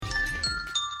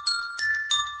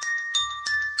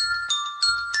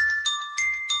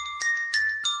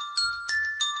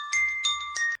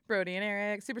Brody and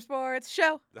Eric, Super Sports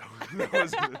Show. That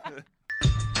was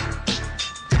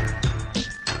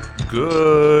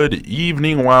Good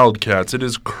evening, Wildcats. It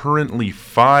is currently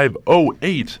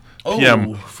 5:08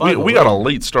 p.m. We got a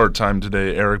late start time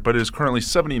today, Eric, but it is currently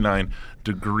 79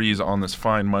 degrees on this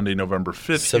fine Monday, November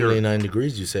 5th. 79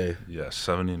 degrees, you say? Yes,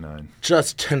 79.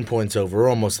 Just 10 points over. We're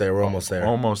almost there. Almost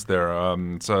there.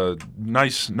 It's a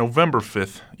nice November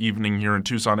 5th evening here in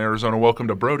Tucson, Arizona. Welcome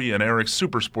to Brody and Eric's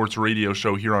Super Sports Radio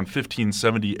Show here on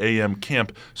 1570 AM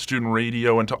Camp Student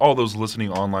Radio, and to all those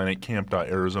listening online at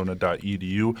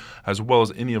camp.arizona.edu, as well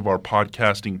as any of our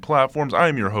podcasting platforms. I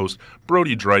am your host,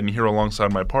 Brody Dryden, here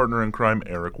alongside my partner in crime,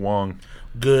 Eric Wong.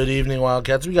 Good evening,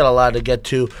 Wildcats. We got a lot to get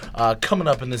to coming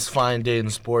up in this fine day in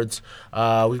sports.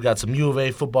 We've got some U of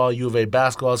A football, U of A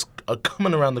basketball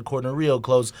coming around the corner real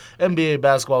close. NBA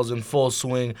basketball is in full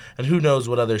swing, and who knows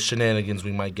what other shenanigans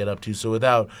we might get up to. So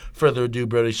without further ado,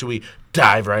 Brody, should we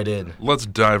dive right in? Let's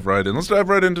dive right in. Let's dive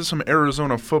right into some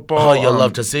Arizona football. Oh, you'll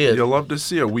love to see it. You'll love to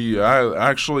see it. We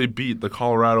actually beat the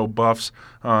Colorado Buffs.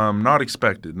 Not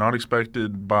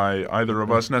expected by either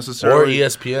of us necessarily. Or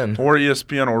ESPN.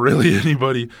 Or really anybody.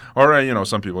 Or,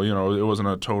 some people, it wasn't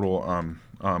a total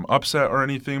upset or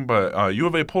anything, but U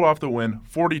of A pulled off the win,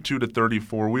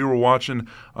 42-34. We were watching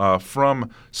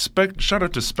from shout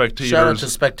out to spectators. Shout out to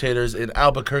spectators in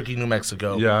Albuquerque, New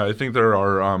Mexico. Yeah, I think they're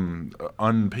our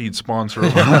unpaid sponsor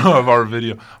of our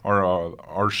video,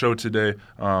 our show today.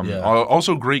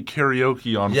 Also, great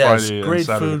karaoke on Friday and great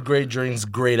Saturday. Food, great drinks,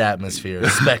 great atmosphere.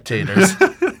 Spectators.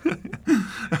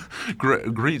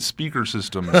 Great speaker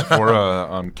systems for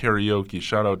karaoke.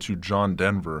 Shout out to John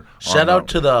Denver. Shout out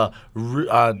to the,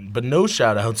 but no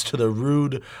shout outs to the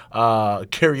rude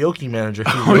karaoke manager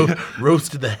who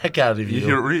roasted the heck out of you.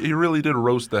 He really did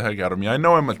roast the heck out of me. I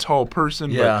know I'm a tall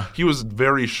person, but he was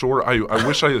very short. I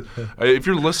wish if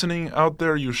you're listening out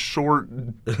there, you short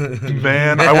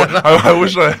man, I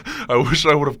wish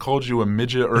I would have called you a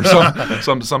midget or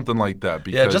something like that.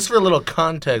 Because just for a little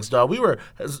context,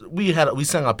 we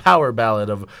sang a power ballad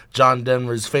of John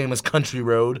Denver's famous Country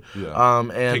Road.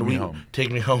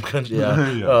 Take Me Home Country.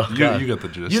 Yeah. You get the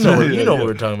gist. You know what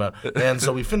we're talking about. And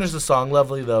so we finished the song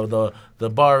lovely. The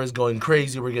bar is going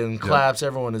crazy. We're getting claps.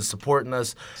 Everyone is supporting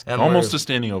us. And almost a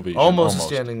standing ovation. Almost a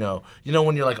standing O.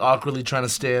 When you're like awkwardly trying to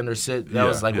stand or sit? That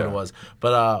was what it was.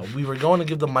 But we were going to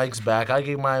give the mics back. I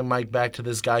gave my mic back to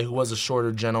this guy who was a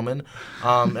shorter gentleman.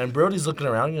 And Brody's looking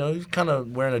around. He's kind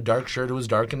of wearing a dark shirt. It was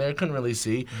dark in there. I couldn't really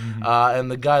see.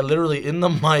 And the guy literally in the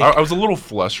mic. I was a little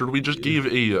flustered. We just gave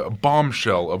a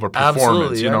bombshell of a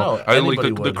performance.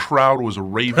 Absolutely. The crowd was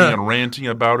raving and ranting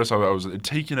about us. I was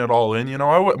taking it all in.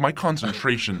 My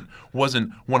concentration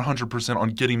wasn't 100% on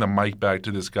getting the mic back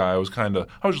to this guy. I was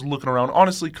just looking around,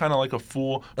 honestly, kind of like a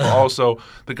fool. But also,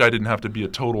 the guy didn't have to be a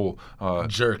total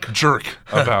jerk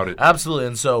about it. Absolutely.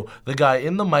 And so the guy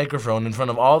in the microphone in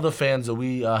front of all the fans that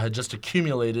we had just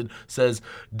accumulated says,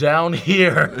 "Down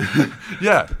here."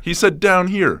 Yeah, he said down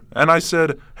here, and I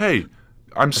said, "Hey,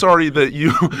 I'm sorry that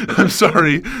you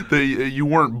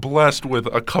weren't blessed with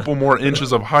a couple more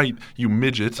inches of height, you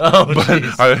midget."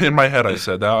 But in my head, I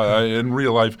said that. In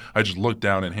real life, I just looked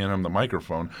down and handed him the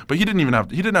microphone. But he didn't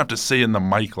have to say it in the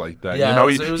mic like that. Yeah,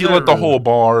 he let the whole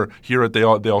bar hear it. They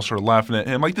all started laughing at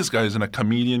him. Like, this guy isn't a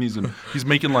comedian. He's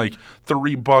making like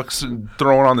 $3 and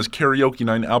throwing on this karaoke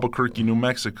night in Albuquerque, New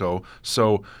Mexico.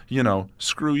 So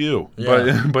screw you.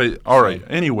 Yeah. But all right.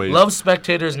 Anyways, love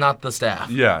spectators, not the staff.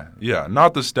 Yeah.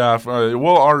 Not the staff.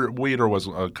 Our waiter was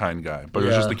a kind guy, but it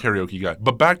was just the karaoke guy.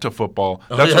 But back to football.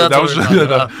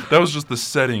 That was just the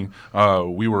setting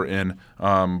we were in.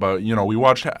 But we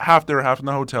watched half there, half in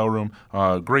the hotel room.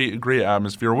 Great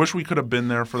atmosphere. Wish we could have been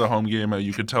there for the home game.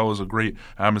 You could tell it was a great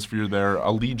atmosphere there.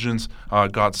 Allegiance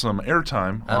got some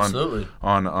airtime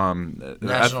on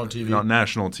national TV.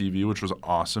 National TV, which was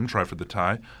awesome. Try for the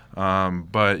tie.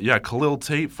 But Khalil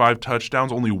Tate, 5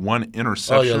 touchdowns, only 1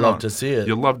 interception. Oh, you'll love to see it.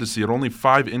 You'll love to see it. Only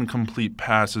 5 incomplete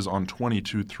passes on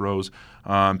 22 throws.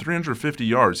 350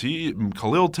 yards.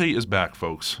 Khalil Tate is back,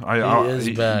 folks. He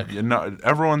is back.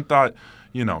 Everyone thought,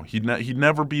 he'd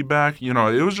never be back.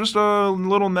 It was just a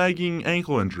little nagging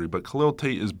ankle injury, but Khalil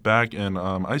Tate is back, and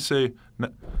I say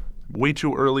way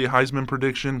too early Heisman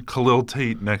prediction, Khalil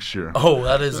Tate next year. Oh,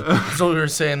 that's what we were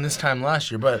saying this time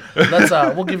last year. But let's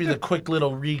we'll give you the quick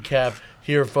little recap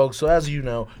here, folks. So as you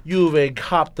know, U of A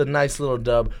copped the nice little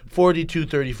dub,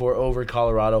 42-34 over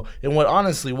Colorado, in what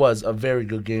honestly was a very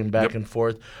good game back and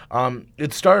forth.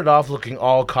 It started off looking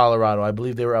all Colorado. I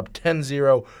believe they were up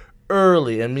 10-0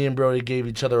 early, and me and Brody gave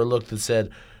each other a look that said,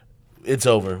 it's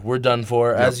over. We're done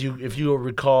for. If you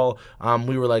recall,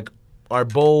 we were like, our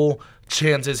bowl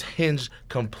chances hinged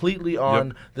completely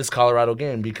on this Colorado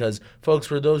game because, folks,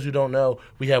 for those who don't know,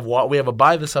 we have a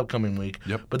bye this upcoming week,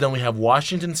 but then we have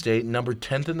Washington State, number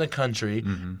 10th in the country,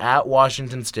 at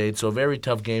Washington State, so a very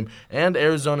tough game, and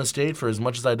Arizona State, for as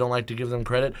much as I don't like to give them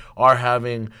credit, are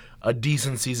having a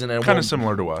decent season and kind of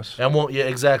similar to us, and won't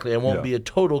be a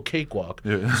total cakewalk.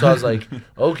 So I was like,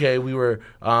 okay, we were,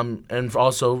 and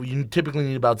also you typically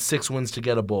need about 6 wins to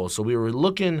get a bowl. So we were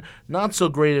looking not so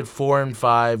great at 4 and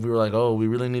 5. We were like, oh, we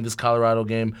really need this Colorado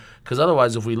game because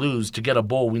otherwise, if we lose to get a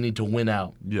bowl, we need to win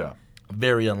out. Yeah,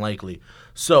 very unlikely.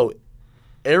 So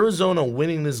Arizona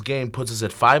winning this game puts us at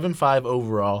 5-5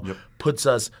 overall. Puts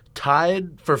us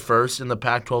tied for first in the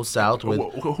Pac-12 South. With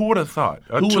who would have thought?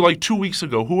 2 weeks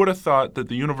ago, who would have thought that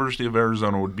the University of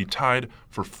Arizona would be tied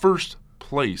for first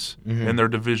place in their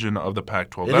division of the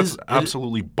Pac-12? That's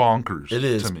absolutely bonkers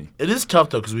to me. It is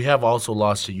tough, though, because we have also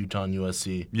lost to Utah and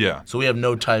USC. Yeah. So we have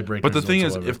no tiebreakers. But the thing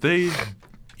is, if they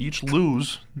each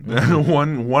lose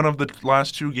one of the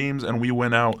last 2 games and we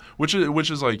win out, which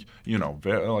is like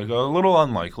like a little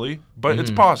unlikely, but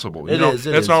it's possible.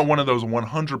 It's not one of those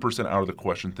 100% out of the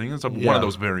question things. It's one of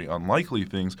those very unlikely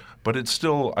things, but it's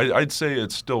still I'd say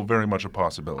it's still very much a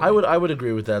possibility. I would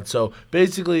agree with that. So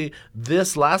basically,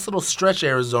 this last little stretch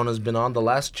Arizona's been on, the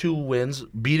last 2 wins,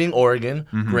 beating Oregon,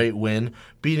 great win,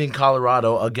 beating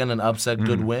Colorado, again an upset,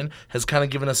 good win, has kind of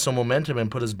given us some momentum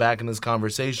and put us back in this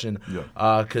conversation.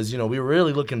 Because we were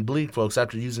really looking bleak, folks,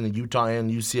 after using the Utah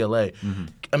and UCLA.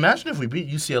 Imagine if we beat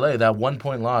UCLA, that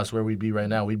 1-point loss where we'd be right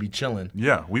now, we'd be chilling.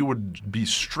 Yeah, we would be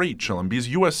straight chilling because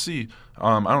USC,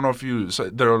 I don't know if you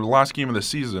said their last game of the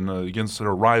season against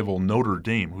their rival Notre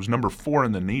Dame, who's number 4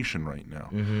 in the nation right now.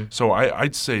 So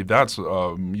I'd say that's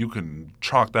you can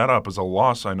chalk that up as a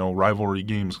loss. I know rivalry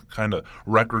games kind of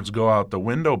records go out the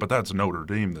window, but that's Notre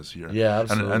Dame this year. Yeah,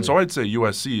 absolutely. And so I'd say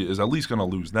USC is at least going to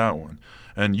lose that one.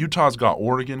 And Utah's got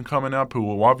Oregon coming up,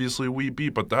 who obviously we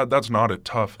beat, but that's not a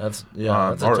tough. That's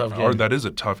a tough game. Or that is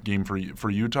a tough game for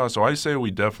Utah. So I say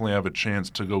we definitely have a chance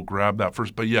to go grab that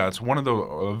first. But yeah, it's one of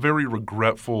the very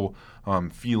regretful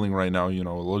feeling right now.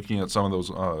 Looking at some of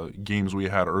those games we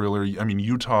had earlier. I mean,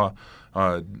 Utah.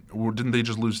 Didn't they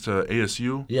just lose to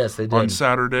ASU? Yes, they did. On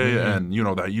Saturday, and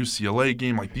that UCLA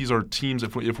game. Like, these are teams.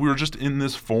 If we were just in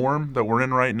this form that we're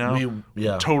in right now, we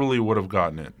totally would have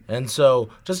gotten it. And so,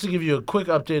 just to give you a quick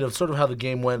update of sort of how the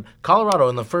game went, Colorado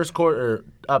in the first quarter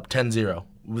up 10-0.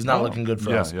 Was not looking good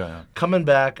for us. Coming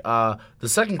back, the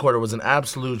second quarter was an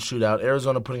absolute shootout.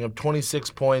 Arizona putting up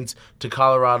 26 points to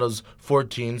Colorado's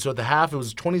 14. So at the half, it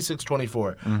was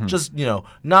 26-24. Just,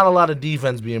 not a lot of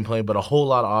defense being played, but a whole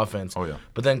lot of offense.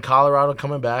 But then Colorado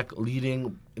coming back,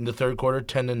 leading in the third quarter,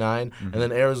 10-9, and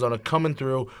then Arizona coming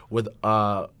through with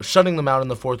shutting them out in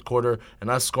the fourth quarter and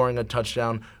us scoring a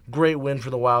touchdown. Great win for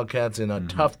the Wildcats in a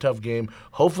tough game.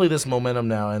 Hopefully this momentum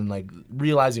now and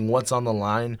realizing what's on the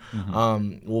line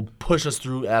will push us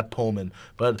through at Pullman.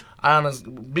 But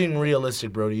being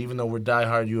realistic, Brody, even though we're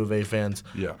diehard U of A fans,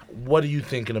 what are you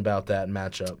thinking about that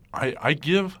matchup? I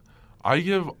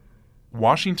give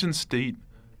Washington State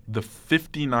the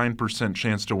 59%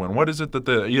 chance to win. What is it that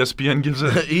the ESPN gives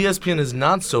it? ESPN is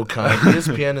not so kind.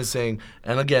 ESPN is saying,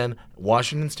 and again,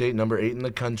 Washington State, number 8 in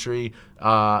the country,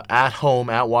 at home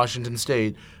at Washington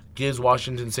State, gives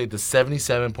Washington State the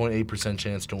 77.8%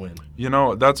 chance to win.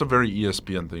 That's a very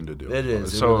ESPN thing to do. It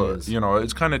is. So, it really is.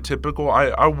 It's kind of typical.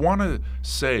 I want to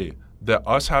say that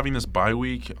us having this bye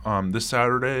week this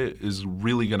Saturday is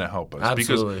really going to help us.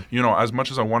 Absolutely. Because, as much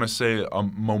as I want to say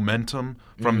momentum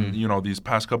from, these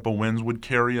past couple wins would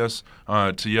carry us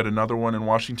to yet another one in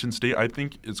Washington State, I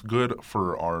think it's good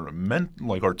for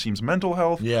our team's mental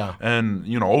health. Yeah. And,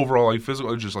 overall,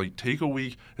 physical, just take a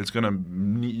week. It's going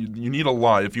to you need a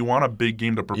lot. If you want a big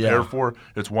game to prepare for,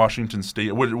 it's Washington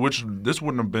State, which this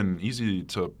wouldn't have been easy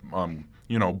to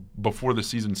before the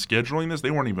season scheduling this,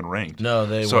 they weren't even ranked. No,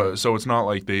 they weren't. So it's not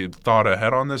like they thought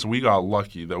ahead on this. We got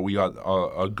lucky that we got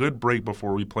a good break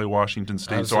before we play Washington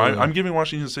State. Absolutely. So I'm giving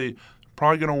Washington State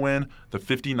probably going to win, the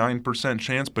 59%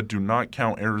 chance, but do not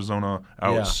count Arizona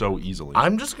out so easily.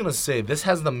 I'm just going to say this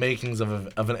has the makings of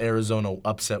an Arizona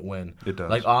upset win. It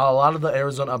does. A lot of the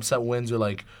Arizona upset wins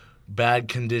are bad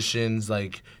conditions,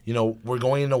 we're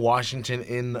going into Washington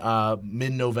in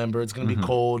mid-November. It's going to be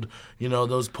cold.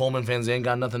 Those Pullman fans, they ain't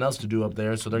got nothing else to do up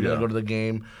there, so they're going to go to the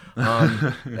game.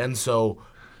 And so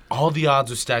all the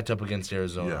odds are stacked up against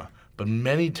Arizona. Yeah. But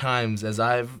many times,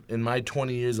 in my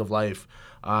 20 years of life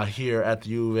here at the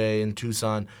U of A in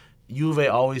Tucson, U of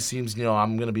A always seems,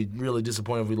 I'm going to be really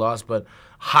disappointed if we lost, but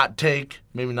hot take,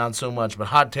 maybe not so much, but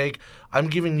hot take, I'm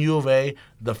giving U of A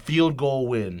the field goal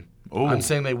win Oh. I'm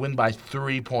saying they win by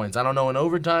 3 points. I don't know in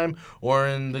overtime or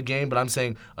in the game, but I'm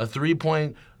saying a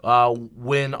 3-point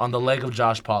win on the leg of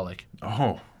Josh Pollock.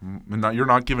 Oh, you're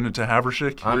not giving it to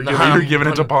Havershik? You're giving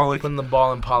it to Pollock? Putting the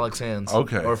ball in Pollock's hands.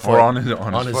 Okay. Or foot, on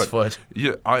his foot.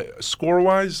 Yeah,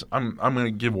 score-wise, I'm going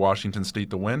to give Washington State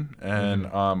the win, and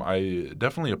I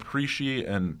definitely appreciate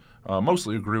and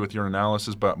mostly agree with your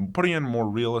analysis, but putting in more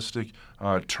realistic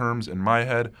terms in my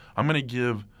head, I'm going to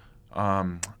give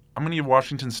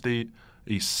Washington State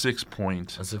a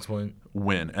 6-point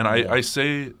win. And I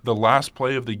say the last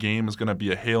play of the game is going to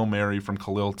be a Hail Mary from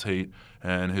Khalil Tate,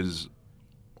 and his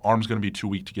arm's going to be too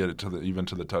weak to get it to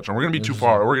the touch. And we're going to be too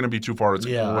far. We're going to be too far.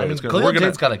 Khalil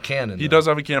Tate's got a cannon. He does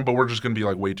have a cannon, but we're just going to be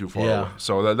like way too far away.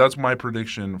 So that's my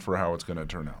prediction for how it's going to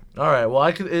turn out. All right.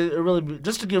 Well,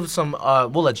 just to give some,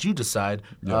 we'll let you decide.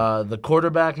 Yeah. The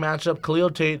quarterback matchup: Khalil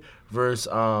Tate versus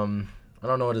I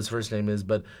don't know what his first name is,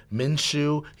 but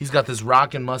Minshew. He's got this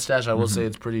rockin' mustache. I will say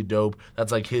it's pretty dope.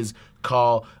 That's like his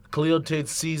call. Khalil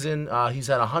Tate's season, he's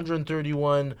had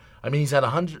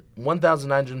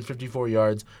 1,954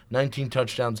 yards, 19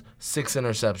 touchdowns, 6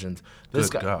 interceptions.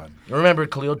 God. Remember,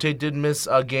 Khalil Tate did miss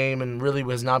a game and really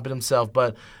has not been himself,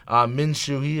 but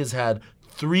Minshew, he has had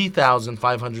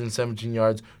 3,517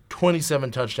 yards,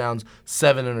 27 touchdowns,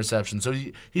 7 interceptions. So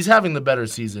he's having the better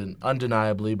season,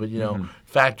 undeniably. But,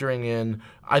 factoring in,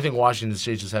 I think Washington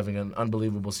State's just having an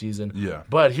unbelievable season. Yeah.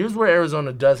 But here's where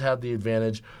Arizona does have the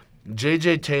advantage.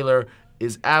 J.J. Taylor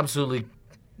is absolutely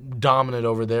dominant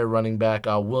over there, running back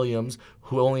Williams,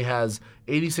 who only has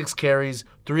 86 carries,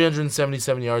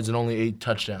 377 yards, and only 8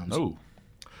 touchdowns. Oh.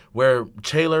 Where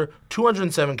Taylor,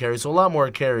 207 carries, so a lot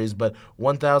more carries, but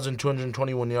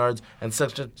 1,221 yards and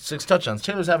 6 touchdowns.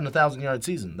 Taylor's having a 1,000-yard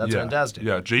season. That's fantastic.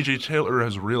 Yeah, J.J. Taylor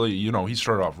has really, he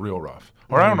started off real rough.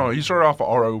 Or I don't know, he started off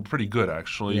pretty good,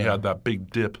 actually. Yeah. He had that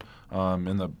big dip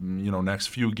in the next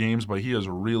few games, but he has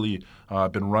really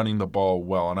been running the ball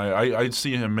well, and I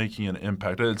see him making an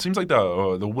impact. It seems like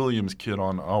the Williams kid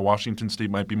on Washington State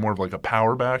might be more of like a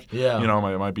power back. Yeah,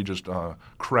 might be just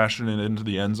crashing it into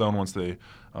the end zone once they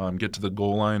get to the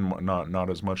goal line. Not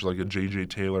as much like a J.J.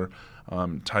 Taylor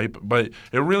type, but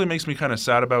it really makes me kind of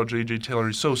sad about J.J. Taylor.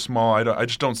 He's so small. I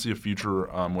just don't see a future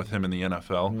with him in the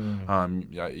NFL.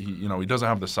 He doesn't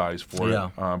have the size for it,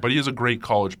 but he is a great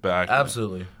college back.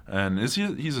 Absolutely. And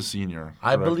he's a senior?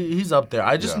 I believe he's up there.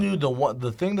 I just knew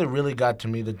the thing that really got to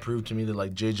me, that proved to me that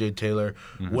like J.J. Taylor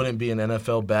wouldn't be an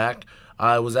NFL back.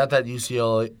 I was at that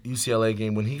UCLA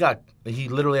game when he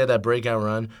literally had that breakout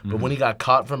run, but when he got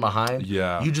caught from behind,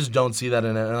 you just don't see that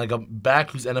in it. And like a back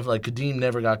who's NFL, like Kadeem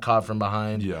never got caught from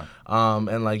behind. Yeah.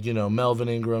 And like, Melvin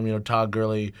Ingram, Todd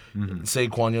Gurley,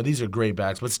 Saquon, these are great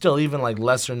backs. But still, even like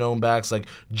lesser known backs like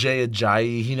Jay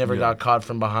Ajayi, he never got caught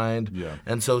from behind. Yeah.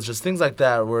 And so it's just things like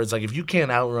that where it's like if you can't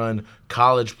outrun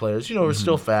college players, who are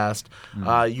still fast,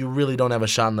 you really don't have a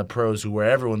shot in the pros where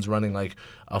everyone's running like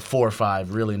a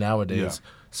 4.5 really nowadays. Yeah.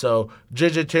 So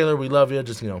J.J. Taylor, we love you.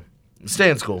 Just stay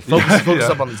in school. Focus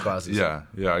up on these classes. Yeah.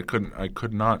 I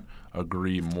could not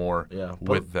agree more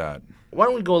with that. Why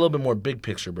don't we go a little bit more big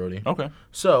picture, Brody? Okay.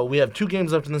 So we have 2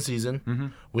 games left in the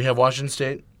season. We have Washington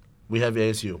State. We have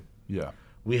ASU. Yeah.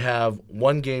 We have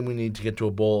 1 game we need to get to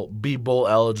a bowl, be bowl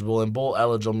eligible, and bowl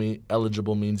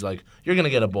eligible means like you're going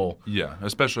to get a bowl. Yeah,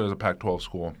 especially as a Pac-12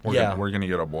 school. We're going to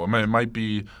get a bowl. It might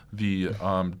be the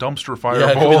dumpster fire bowl.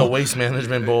 Yeah, it could be the waste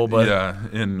management bowl. But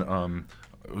in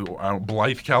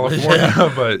Blythe, California,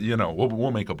 but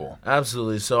we'll make a bowl.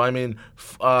 Absolutely. So I mean,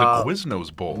 the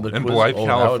Quiznos Bowl in Blythe, California.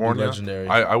 That would be legendary.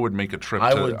 I would make a trip.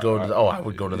 I would go to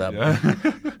that. Yeah.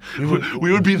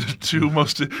 we would be the 2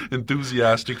 most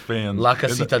enthusiastic fans. La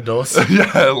Casita Dos.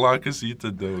 Yeah, La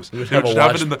Casita Dos.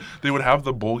 They would have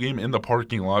the bowl game in the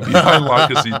parking lot behind La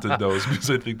Casita Dos because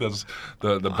I think that's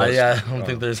the best. I don't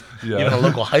think there's even a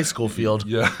local high school field.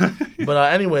 Yeah.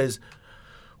 But anyways,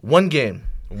 1 game.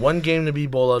 1 game to be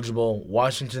bowl eligible,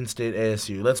 Washington State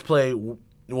ASU. Let's play,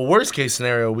 worst case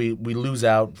scenario, we lose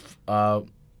out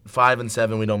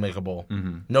 5-7, we don't make a bowl.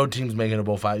 No team's making a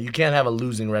bowl 5. You can't have a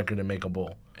losing record and make a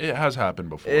bowl. It has happened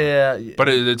before. Yeah. But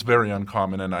it's very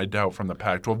uncommon, and I doubt from the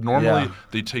Pac-12. Normally,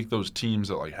 they take those teams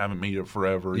that haven't made it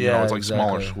forever. It's like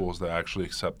smaller schools that actually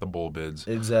accept the bowl bids.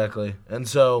 Exactly. And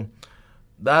so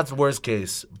that's worst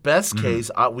case. Best case,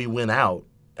 we win out.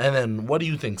 And then what do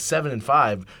you think?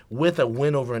 7-5 with a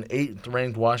win over an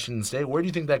 8th-ranked Washington State. Where do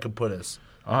you think that could put us?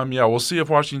 We'll see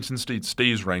if Washington State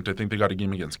stays ranked. I think they got a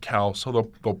game against Cal, so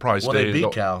they'll probably stay. Well, they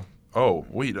beat Cal. Oh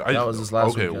wait, that was this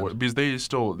last weekend. Okay, because they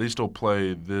still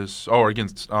play this. Oh,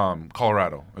 against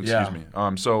Colorado. Excuse me.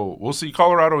 So we'll see.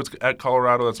 Colorado. It's at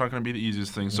Colorado. That's not going to be the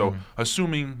easiest thing. So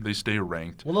assuming they stay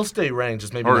ranked. Well, they'll stay ranked,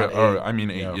 just maybe not 8. Or I mean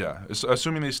 8. Yeah.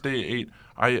 Assuming they stay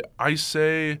 8, I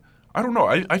say. I don't know.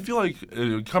 I feel like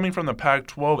coming from the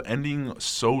Pac-12, ending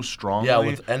so strongly.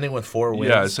 Yeah, ending with 4 wins.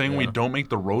 Yeah, saying we don't make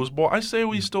the Rose Bowl. I say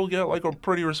we still get like a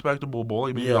pretty respectable bowl,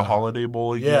 like maybe the Holiday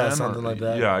Bowl again. Yeah, something like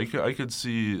that. Yeah, I could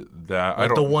see that.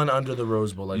 Like the one under the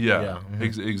Rose Bowl. Like,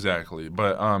 exactly.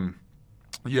 But a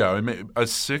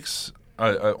 6.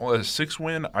 A 6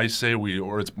 win, I say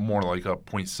or it's more like a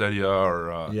Poinsettia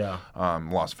or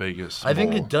Las Vegas. I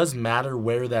think it does matter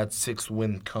where that 6th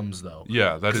win comes, though.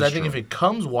 Yeah, that is true. Because I think if it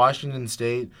comes Washington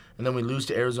State and then we lose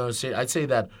to Arizona State, I'd say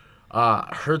that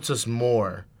hurts us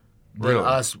more than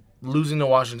us losing to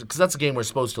Washington, because that's a game we're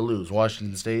supposed to lose,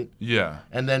 Washington State. Yeah.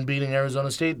 And then beating Arizona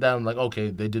State, then I'm like,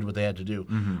 okay, they did what they had to do.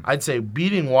 I'd say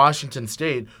beating Washington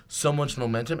State, so much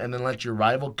momentum, and then let your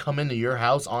rival come into your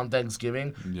house on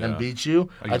Thanksgiving and beat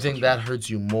you, I think that hurts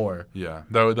you more. Yeah,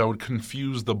 that would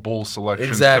confuse the bowl selection.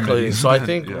 Exactly. So I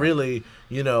think really,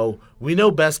 we know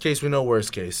best case, we know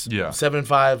worst case. Yeah.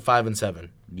 7-5, 5-7.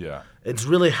 Yeah. It's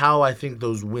really how I think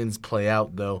those wins play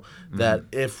out, though, that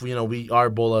if, we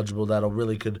are bowl eligible, that'll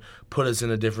really could put us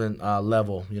in a different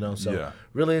level, So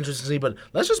really interesting to see. But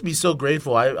let's just be so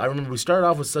grateful. I remember we started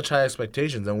off with such high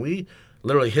expectations, and we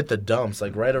literally hit the dumps,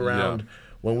 like right around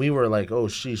when we were like, oh,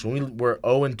 sheesh. When we were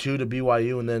 0-2 to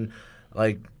BYU and then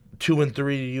like 2-3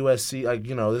 to USC, like,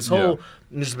 this whole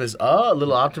just this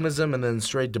little optimism and then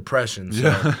straight depression.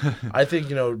 So I think,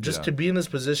 just to be in this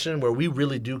position where we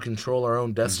really do control our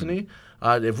own destiny,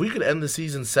 if we could end the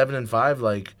season 7-5,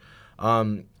 like,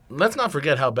 let's not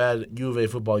forget how bad U of A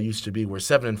football used to be, where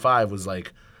 7-5 was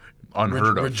like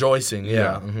unheard of. Rejoicing.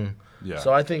 Yeah. Yeah.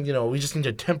 So I think, we just need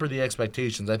to temper the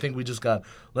expectations. I think we just got a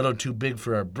little too big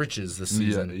for our britches this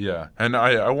season. Yeah. And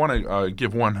I want to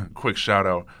give one quick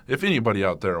shout-out. If anybody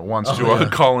out there wants to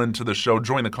call into the show,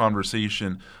 join the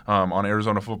conversation on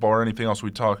Arizona football or anything else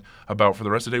we talk about for the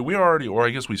rest of the day, we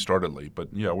started late.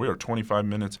 But, we are 25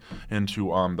 minutes into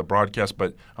the broadcast.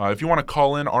 But if you want to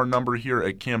call in, our number here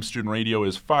at Camp Student Radio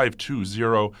is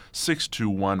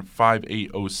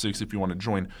 520-621-5806. If you want to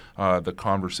join the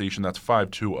conversation, that's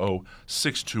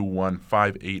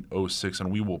 520-621-5806,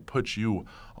 and we will put you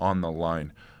on the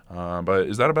line. But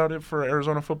is that about it for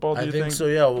Arizona football, do you think? I think so,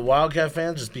 yeah. Well, Wildcat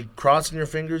fans, just be crossing your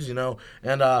fingers, and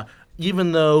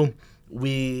even though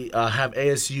we have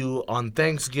ASU on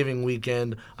Thanksgiving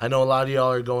weekend, I know a lot of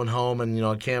y'all are going home, and,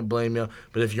 I can't blame you.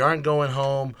 But if you aren't going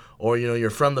home or, you're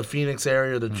from the Phoenix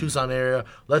area or the Tucson area,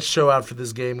 let's show out for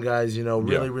this game, guys.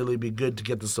 Really be good to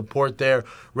get the support there,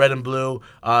 red and blue.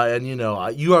 And,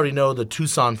 you already know the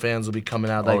Tucson fans will be coming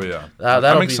out. Like,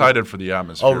 I'm excited for the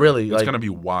atmosphere. Oh, really? It's going to be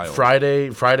wild.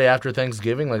 Friday after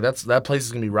Thanksgiving, like that place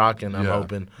is going to be rocking, I'm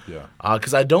hoping. Yeah.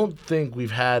 Because I don't think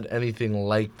we've had anything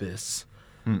like this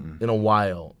in a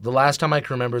while. The last time I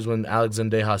can remember is when Alex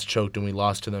Zendejas choked and we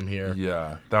lost to them here.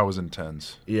 Yeah, that was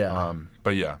intense. Yeah.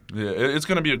 But it's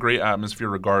going to be a great atmosphere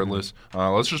regardless.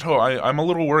 Let's just hope. I'm a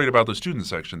little worried about the student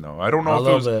section though. I don't know I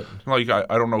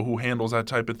don't know who handles that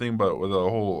type of thing, but with the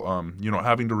whole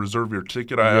having to reserve your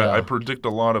ticket, I predict a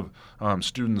lot of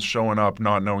students showing up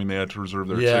not knowing they had to reserve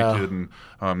their ticket, and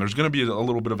there's going to be a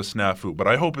little bit of a snafu. But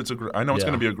I hope it's going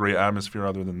to be a great atmosphere.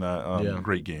 Other than that,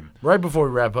 great game. Right before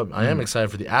we wrap up, I am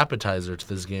excited for the appetizer to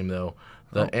this game though.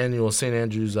 The annual St.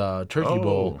 Andrews Turkey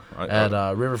Bowl at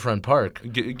Riverfront Park.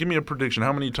 Give me a prediction.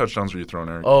 How many touchdowns were you throwing,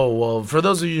 Eric? Oh, well, for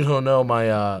those of you who don't know,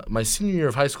 my senior year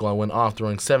of high school, I went off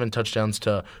throwing 7 touchdowns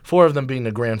to 4 of them being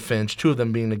to Grant Finch, 2 of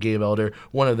them being to Gabe Elder,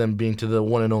 1 of them being to the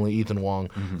one and only Ethan Wong.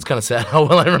 It's kind of sad how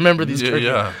well I remember these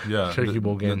Turkey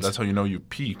Bowl games. That's how you know you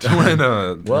peaked. You're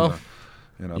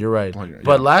right.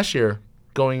 But last year,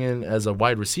 going in as a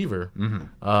wide receiver,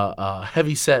 a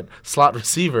heavy-set slot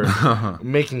receiver,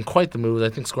 making quite the moves. I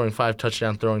think scoring 5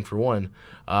 touchdowns, throwing for 1.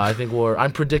 I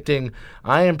am predicting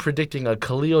a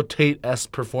Khalil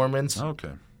Tate-esque performance.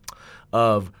 Okay.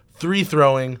 Of 3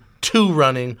 throwing, 2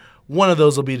 running. One of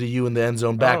those will be to you in the end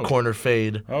zone, back corner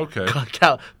fade. Okay.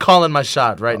 Calling my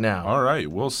shot right now. All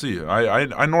right, we'll see.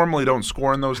 I normally don't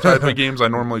score in those type of games. I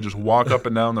normally just walk up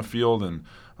and down the field and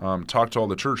talk to all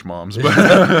the church moms. But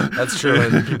that's true.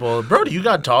 And people, Brody, you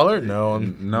got taller? No.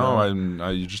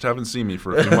 You just haven't seen me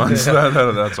for a few months.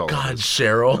 That's all. God,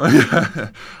 Cheryl.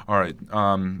 All right.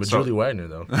 But Julie Wagner,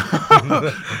 though.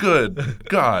 Good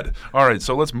God. All right,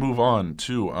 so let's move on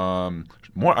to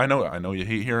more. I know you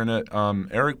hate hearing it,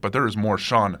 Eric, but there is more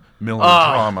Sean Miller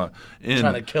drama in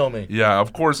trying to kill me. Yeah,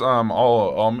 of course,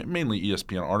 all mainly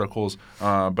ESPN articles,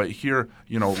 but here,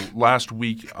 last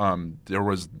week there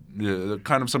was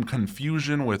kind of some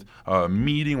confusion with a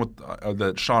meeting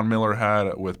that Sean Miller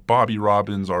had with Bobby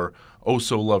Robbins, our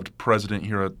oh-so-loved president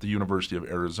here at the University of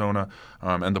Arizona,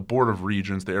 and the Board of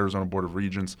Regents, the Arizona Board of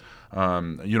Regents.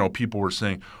 People were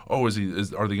saying, are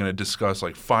they going to discuss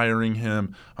like firing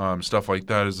him, stuff like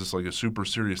that? Is this like a super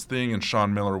serious thing? And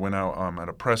Sean Miller went out at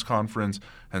a press conference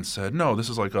and said, no, this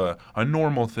is like a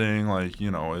normal thing, like,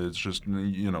 it's just,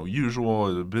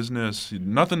 usual business,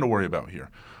 nothing to worry about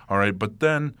here. All right, but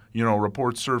then,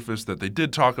 reports surfaced that they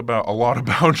did talk a lot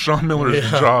about Sean Miller's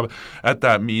job at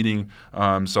that meeting.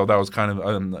 So that was kind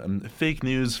of fake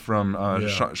news from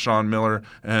Sean Miller.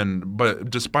 But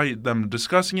despite them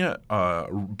discussing it,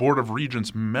 Board of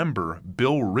Regents member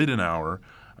Bill Ridenour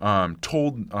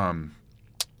told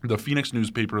the Phoenix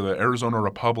newspaper, the Arizona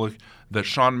Republic, that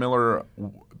Sean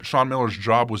Miller's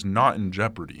job was not in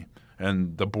jeopardy.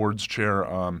 And the board's chair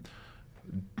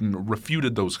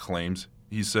refuted those claims.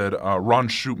 He said, Ron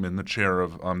Shootman, the chair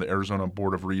of the Arizona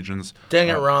Board of Regents. Dang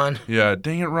it, Ron. Yeah,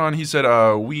 dang it, Ron. He said,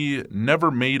 we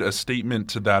never made a statement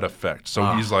to that effect.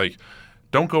 So he's like,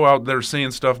 don't go out there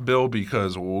saying stuff, Bill,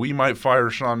 because we might fire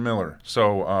Sean Miller.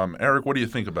 So, Eric, what do you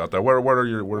think about that? What are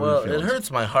your feelings? It hurts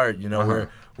my heart.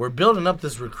 We're building up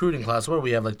this recruiting class. What do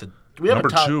we have,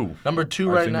 number two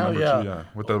right now?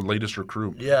 With the latest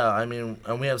recruit. Yeah, I mean,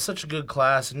 and we have such a good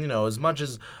class, and as much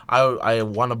as I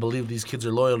want to believe these kids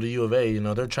are loyal to U of A,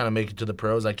 they're trying to make it to the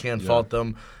pros. I can't fault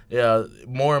them. Yeah,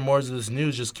 more and more of this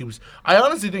news just keeps. I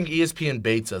honestly think ESPN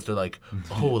baits us. They're like,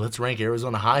 let's rank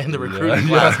Arizona high in the recruiting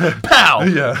class. Pow!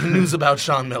 News about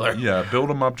Sean Miller. Yeah, build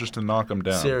them up just to knock them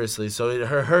down. Seriously, so it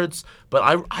hurts,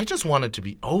 but I just want it to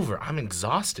be over. I'm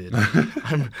exhausted.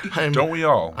 Don't we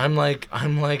all? I'm like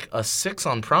a 6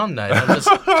 on prom night. I'm just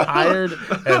tired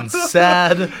and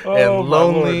sad and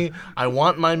lonely. I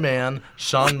want my man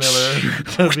Sean Miller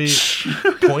to be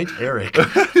Point Eric.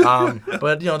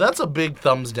 But that's a big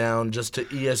thumbs down just to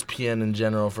ESPN in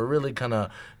general for really kind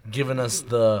of giving us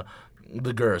the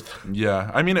girth. Yeah,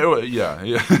 I mean, it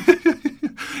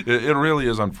really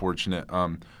is unfortunate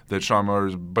that Sean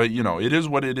Miller's, but it is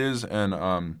what it is,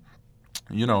 and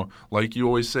like you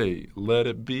always say, let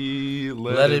it be,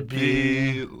 let it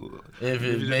be. If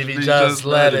it maybe just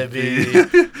let it be.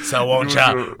 So won't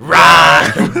you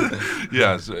run?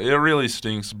 Yes, it really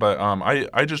stinks, but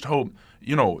I just hope.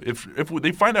 If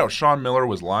they find out Sean Miller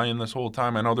was lying this whole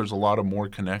time, I know there's a lot of more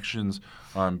connections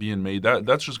being made.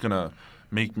 That's just gonna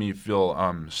make me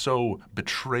feel so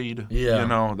betrayed. Yeah.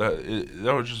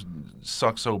 That would just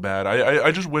suck so bad.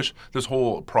 I just wish this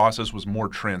whole process was more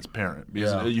transparent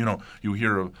because you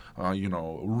hear of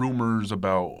rumors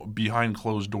about behind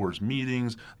closed doors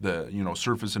meetings that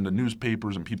surface into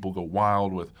newspapers and people go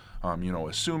wild with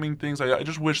assuming things. I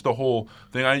just wish the whole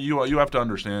thing. You have to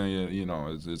understand.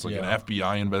 It's like an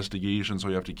FBI investigation, so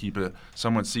you have to keep it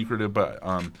somewhat secretive. But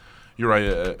you're right.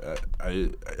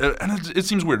 And it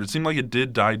seems weird. It seemed like it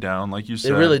did die down, like you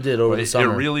said. It really did over the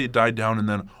summer. It really died down, and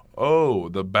then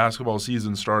the basketball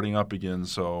season's starting up again.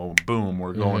 So boom,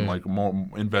 we're going like more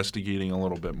investigating a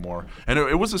little bit more. And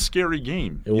it was a scary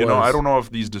game. It was. I don't know if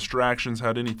these distractions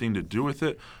had anything to do with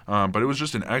it, but it was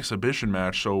just an exhibition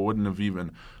match, so it wouldn't have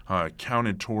even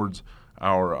counted towards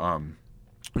our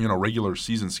regular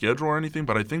season schedule or anything.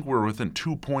 But I think we're within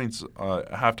 2 points at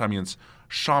halftime against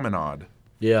Chaminade.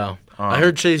 Yeah. I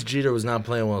heard Chase Jeter was not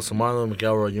playing well, so Marlon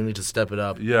McElroy, you need to step it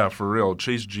up. Yeah, for real.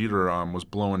 Chase Jeter was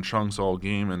blowing chunks all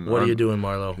game. And what are you doing,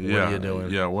 Marlo? Yeah, what are you doing?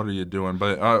 Yeah, what are you doing?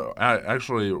 But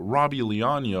actually, Robbie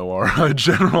Liano, our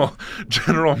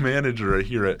general manager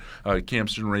here at Camp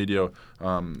Student Radio,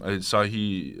 I saw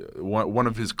one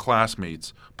of his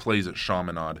classmates plays at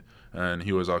Chaminade, and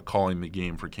he was calling the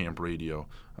game for Camp Radio,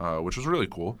 which was really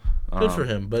cool. Good for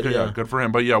him. But good for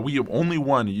him. But yeah, we only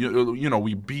won.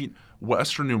 We beat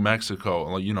Western New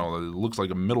Mexico. It looks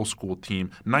like a middle school team,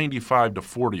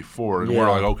 95-44. And we're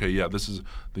like, okay, yeah, this is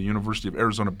the University of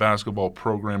Arizona basketball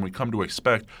program we come to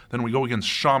expect. Then we go against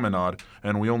Chaminade,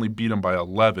 and we only beat them by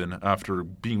 11 after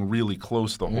being really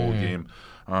close the whole game.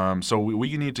 So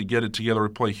we need to get it together. We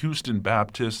play Houston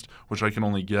Baptist, which I can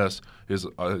only guess is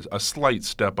a slight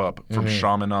step up from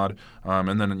Chaminade.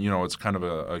 And then, it's kind of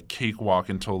a cakewalk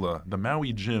until the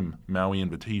Maui Gym, Maui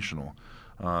Invitational.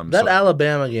 That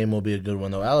Alabama game will be a good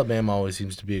one, though. Alabama always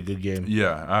seems to be a good game.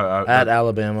 Yeah. At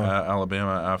Alabama.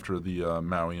 Alabama after the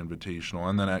Maui Invitational.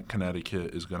 And then at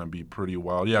Connecticut is going to be pretty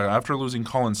wild. Yeah, after losing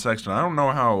Colin Sexton, I don't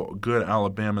know how good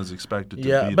Alabama is expected to be.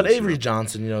 Yeah, but Avery year.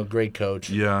 Johnson, great coach.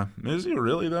 Yeah. Is he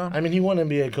really, though? I mean, he won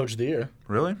NBA Coach of the Year.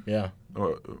 Really? Yeah.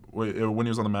 Wait, when he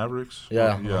was on the Mavericks?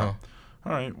 Yeah. Yeah. Uh-huh.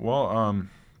 All right. Well,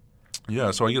 yeah,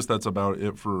 so I guess that's about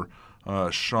it for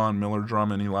Sean Miller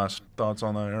drama. Any last thoughts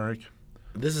on that, Eric?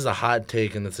 This is a hot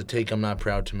take, and it's a take I'm not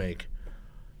proud to make.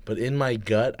 But in my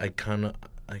gut, I kind of,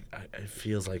 it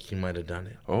feels like he might have done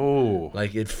it. Oh.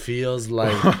 Like, it feels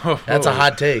like, that's a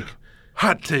hot take.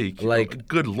 Hot take. Like,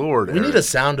 good Lord, we Eric. need a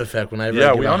sound effect whenever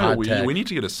I give a hot take. We need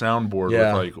to get a soundboard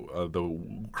with, like,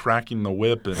 the cracking the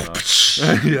whip and,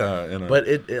 yeah. And but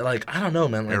it, like, I don't know,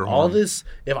 man. Like, all this,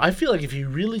 I feel like if he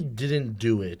really didn't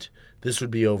do it, this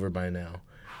would be over by now.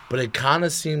 But it kind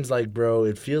of seems like, bro,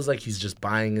 it feels like he's just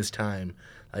buying his time.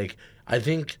 Like, I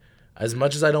think, as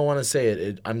much as I don't want to say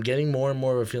it, I'm getting more and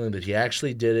more of a feeling that he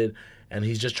actually did it, and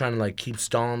he's just trying to, like, keep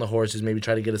stalling the horses, maybe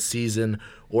try to get a season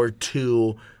or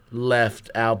two left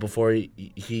out before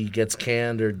he gets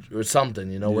canned or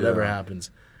something, whatever happens.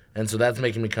 And so that's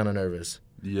making me kind of nervous.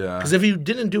 Yeah. Because if he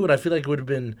didn't do it, I feel like it would have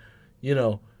been,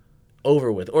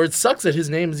 over with. Or it sucks that his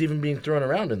name is even being thrown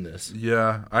around in this.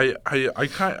 Yeah, I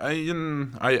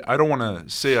don't want to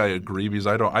say I agree because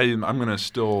I'm going to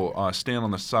still stand on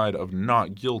the side of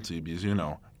not guilty because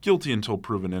guilty until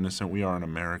proven innocent. We are in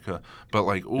America, but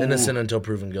like innocent until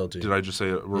proven guilty. Did I just say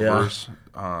it reverse?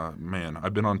 Yeah. Man,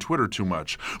 I've been on Twitter too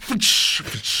much.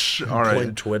 All right.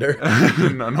 Point Twitter?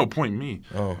 no, point me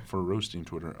for roasting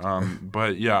Twitter.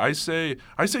 But yeah, I say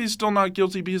he's still not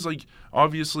guilty because like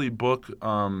obviously Book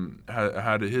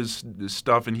had his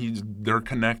stuff and they're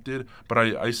connected, but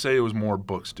I say it was more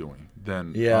Book's doing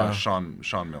than Sean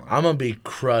Miller. I'm gonna be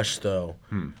crushed though.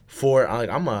 I'm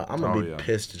gonna be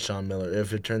pissed at Sean Miller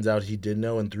if it turns out he did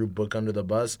know and threw Book under the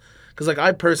bus. Because like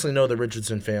I personally know the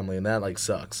Richardson family and that like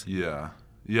sucks. Yeah.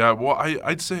 Well,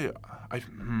 I'd say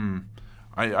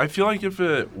I feel like if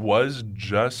it was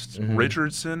just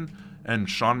Richardson and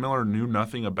Sean Miller knew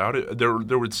nothing about it, there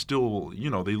would still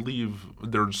they leave.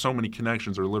 There's so many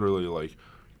connections. They're literally like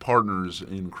partners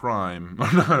in crime,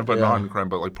 not in crime,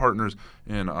 but like partners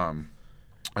in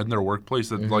their workplace.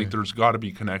 That like there's got to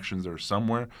be connections there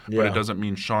somewhere, but it doesn't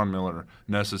mean Sean Miller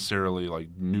necessarily like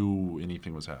knew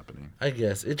anything was happening. I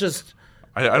guess it just.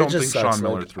 I don't think sucks. Sean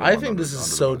Miller like, threw. I think this is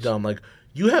so dumb. Like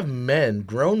you have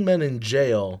grown men in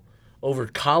jail over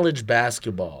college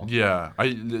basketball. Yeah,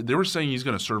 they were saying he's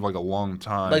going to serve like a long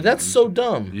time. Like that's so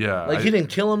dumb. Yeah, like he didn't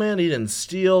kill a man, he didn't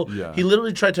steal. Yeah. He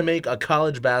literally tried to make a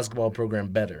college basketball program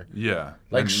better. Yeah,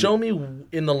 like show me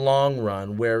in the long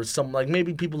run where some like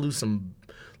maybe people lose some.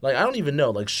 Like I don't even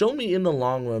know. Like show me in the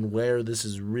long run where this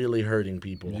is really hurting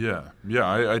people. Yeah,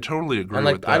 I totally agree. And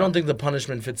like with that. I don't think the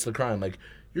punishment fits the crime. Like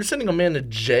you're sending a man to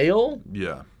jail.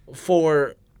 Yeah.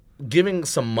 For giving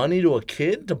some money to a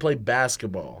kid to play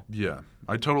basketball. Yeah,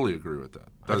 I totally agree with that.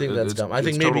 I think that's dumb. I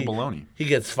think maybe total baloney. He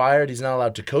gets fired. He's not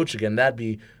allowed to coach again. That'd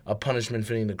be a punishment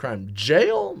fitting the crime.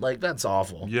 Jail? Like, that's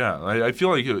awful. Yeah, I feel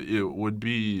like it would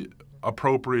be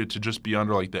appropriate to just be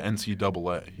under, like, the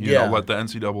NCAA. You know, let the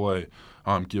NCAA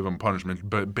give him punishment,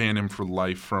 but ban him for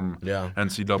life from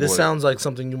NCAA. This sounds like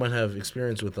something you might have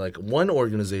experience with, like, one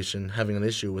organization having an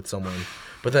issue with someone,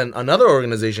 but then another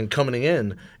organization coming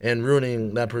in and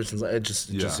ruining that person's life. It just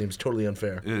seems totally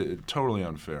unfair. Totally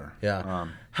unfair. Yeah.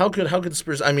 How could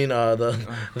Spurs? I mean,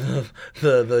 the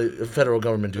federal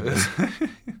government do this?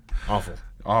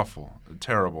 Awful.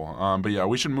 Terrible. But yeah,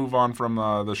 we should move on from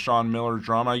the Sean Miller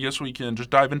drama. I guess we can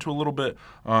just dive into a little bit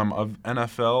of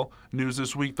NFL news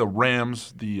this week. The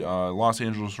Rams, the Los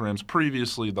Angeles Rams,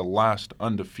 previously the last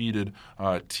undefeated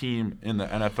team in the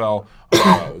NFL,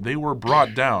 they were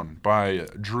brought down by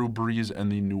Drew Brees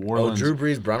and the New Orleans Drew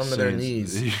Brees brought them to their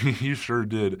knees. He sure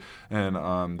did.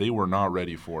 And they were not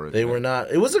ready for it. They were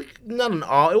not. It wasn't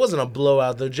a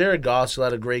blowout, though. Jared Goff still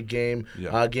had a great game.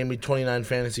 Gave me 29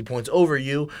 fantasy points over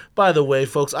you. By the way,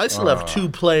 folks, I still have 2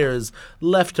 players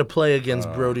left to play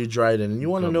against Brody Dryden. And you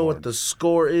want to know what the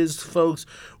score is, folks?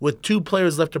 With 2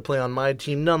 players left to play on my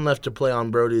team, none left to play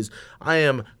on Brody's, I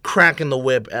am cracking the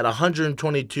whip at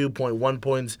 122.1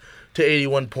 points to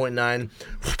 81.9.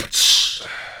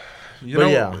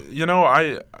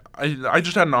 I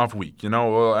just had an off week.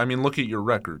 I mean, look at your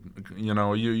record.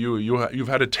 You've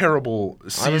had a terrible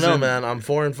season. I don't know, man. I'm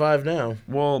 4-5 now.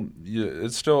 Well,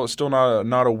 it's still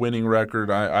not a winning record.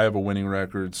 I have a winning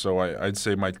record, so I'd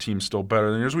say my team's still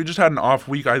better than yours. We just had an off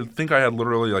week. I think I had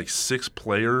literally like 6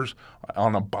 players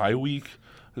on a bye week.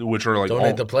 which are like don't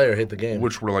hate the player, hate the game.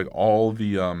 Which were like all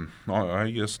the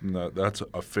I guess that's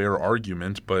a fair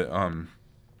argument, but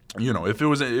if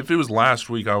it was last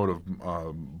week, I would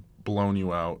have blown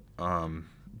you out.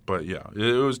 But yeah,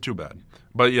 it was too bad.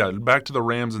 But yeah, back to the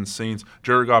Rams and Saints.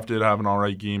 Jared Goff did have an all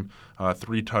right game.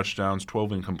 3 touchdowns,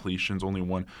 12 incompletions, only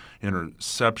 1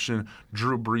 interception.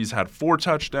 Drew Brees had 4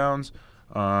 touchdowns,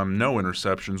 no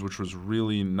interceptions, which was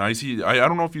really nice. I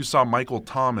don't know if you saw Michael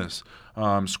Thomas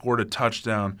scored a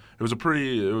touchdown. It was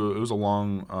a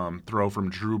long throw from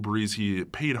Drew Brees. He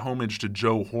paid homage to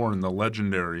Joe Horn, the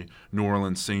legendary New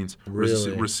Orleans Saints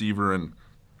receiver,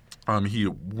 and he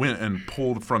went and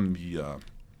pulled from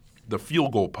the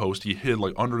field goal post. He hid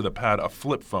like under the pad a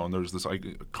flip phone. There was this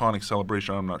iconic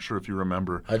celebration. I'm not sure if you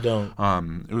remember. I don't.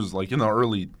 It was like in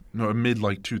the mid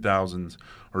 2000s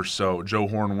or so. Joe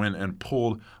Horn went and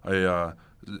pulled a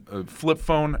flip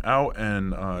phone out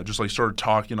and just like started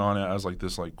talking on it as like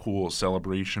this like cool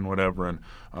celebration, whatever. And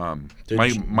Did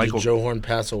Joe Horn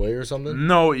pass away or something?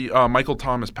 No, Michael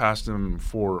Thomas passed him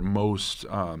for most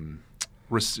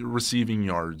receiving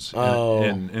yards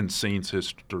in Saints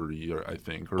history, I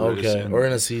think. Or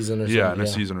in a season or something. Yeah, in a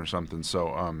season or something. So,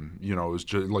 it was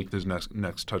just like this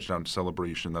next touchdown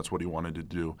celebration. That's what he wanted to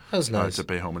do. That was nice. To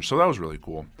pay homage. So that was really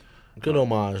cool. Good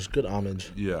homage. Good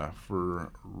homage. Yeah,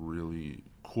 for really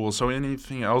cool. So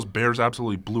anything else? Bears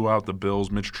absolutely blew out the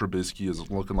Bills. Mitch Trubisky is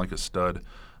looking like a stud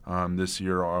this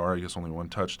year, or I guess only 1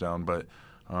 touchdown. But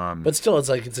still, it's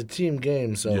a team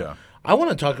game. So yeah. I want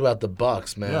to talk about the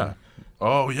Bucs, man. Yeah.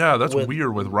 Oh, yeah, that's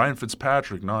weird with Ryan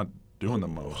Fitzpatrick not doing the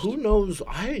most. Who knows?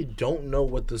 I don't know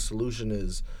what the solution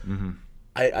is. Mm-hmm.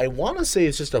 I want to say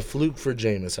it's just a fluke for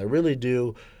Jameis. I really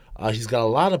do. He's got a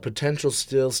lot of potential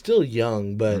still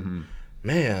young, but,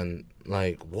 man,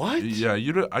 like, what? Yeah,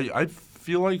 I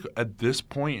feel like at this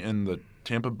point in the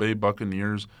Tampa Bay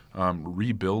Buccaneers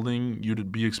rebuilding,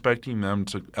 you'd be expecting them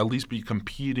to at least be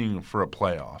competing for a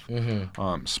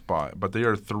playoff spot. But they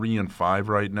are 3-5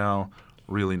 right now.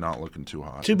 Really not looking too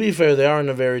hot. To be fair, they are in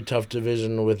a very tough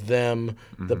division with them,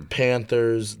 the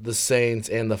Panthers, the Saints,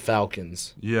 and the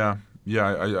Falcons. Yeah,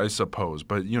 I suppose.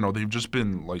 But, they've just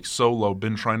been, like, so low,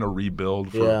 been trying to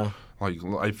rebuild for, like,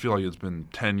 I feel like it's been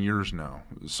 10 years now.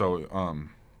 So,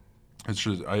 it's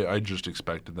just I just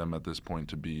expected them at this point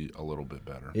to be a little bit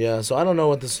better. Yeah, so I don't know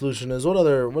what the solution is. What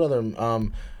other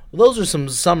those are some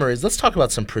summaries. Let's talk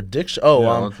about some predictions.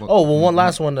 One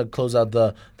last one to close out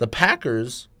the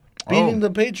Packers beating the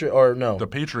Patriots, or no. The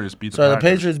Patriots beat the Packers. Sorry, the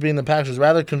Patriots beating the Packers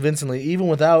rather convincingly, even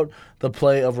without the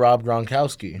play of Rob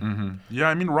Gronkowski. Mm-hmm. Yeah,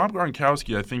 I mean, Rob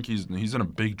Gronkowski, I think he's in a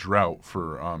big drought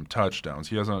for touchdowns.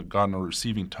 He hasn't gotten a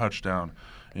receiving touchdown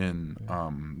in,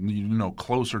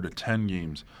 closer to 10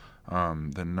 games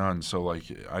than none. So, like,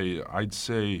 I'd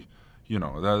say...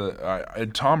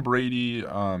 Tom Brady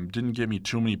didn't get me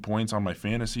too many points on my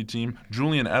fantasy team.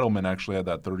 Julian Edelman actually had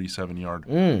that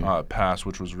 37-yard pass,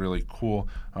 which was really cool.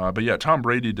 But yeah, Tom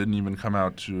Brady didn't even come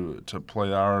out to play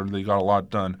that. They got a lot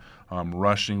done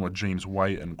rushing with James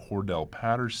White and Cordell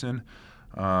Patterson.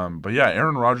 But yeah,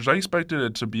 Aaron Rodgers, I expected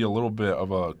it to be a little bit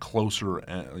of a closer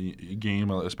game,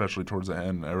 especially towards the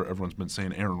end. Everyone's been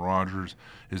saying Aaron Rodgers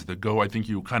is the GOAT. I think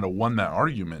you kind of won that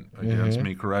argument against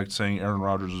me, correct, saying Aaron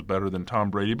Rodgers is better than Tom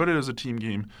Brady. But it is a team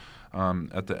game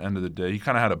at the end of the day. He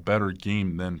kind of had a better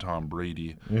game than Tom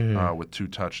Brady with 2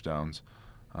 touchdowns.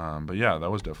 But yeah, that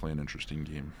was definitely an interesting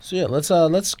game. So yeah,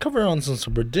 let's cover on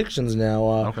some predictions now.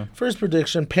 Okay. First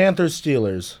prediction: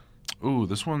 Panthers-Steelers. Ooh,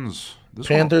 this one's...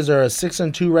 Panthers are a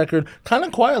 6-2 record. Kind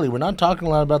of quietly. We're not talking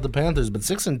a lot about the Panthers, but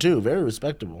 6-2, very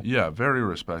respectable. Yeah, very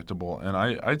respectable. And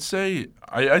I'd say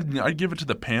I'd give it to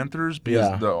the Panthers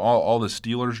because all the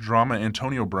Steelers drama.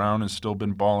 Antonio Brown has still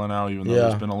been balling out, even though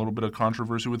there's been a little bit of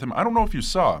controversy with him. I don't know if you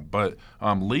saw, but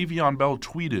Le'Veon Bell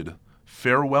tweeted,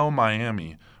 "Farewell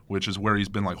Miami," which is where he's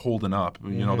been like holding up.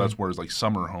 That's where his like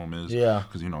summer home is. Yeah.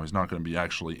 Because he's not going to be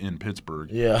actually in Pittsburgh.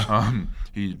 Yeah.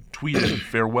 He tweeted,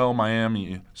 "Farewell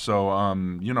Miami."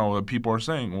 So people are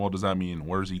saying, well, does that mean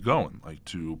where's he going? Like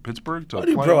to Pittsburgh to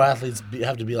play? What do pro athletes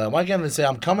have to be like? Why can't they say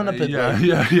I'm coming to Pittsburgh?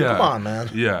 Yeah. Come on, man.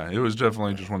 Yeah, it was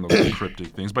definitely just one of those cryptic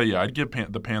things. But yeah, I'd give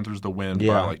the Panthers the win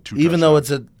by like 2 even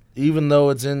touchdowns. Even though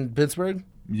it's in Pittsburgh.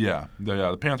 Yeah,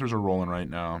 the Panthers are rolling right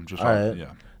now. All right.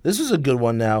 Yeah. This is a good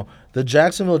one now. The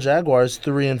Jacksonville Jaguars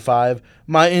 3-5.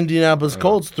 My Indianapolis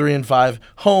Colts 3-5.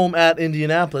 Home at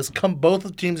Indianapolis.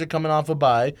 Both teams are coming off a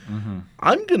bye.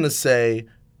 I'm gonna say,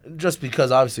 just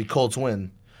because obviously Colts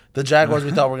win. The Jaguars we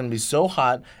thought were gonna be so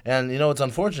hot, and it's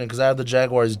unfortunate because I have the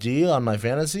Jaguars D on my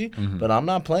fantasy, but I'm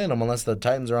not playing them unless the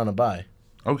Titans are on a bye.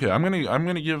 Okay, I'm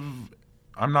gonna give.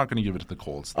 I'm not going to give it to the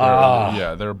Colts.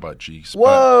 They're butt cheeks.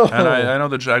 Whoa! And I know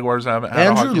the Jaguars have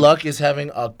Andrew Luck is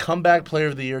having a comeback player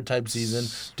of the year type season.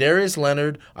 Darius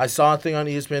Leonard, I saw a thing on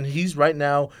ESPN. He's right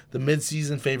now the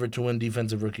midseason favorite to win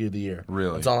Defensive Rookie of the Year.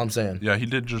 Really? That's all I'm saying. Yeah, he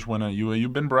did just win it.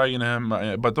 You've been bragging him,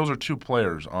 but those are two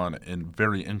players on a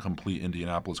very incomplete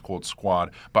Indianapolis Colts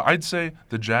squad. But I'd say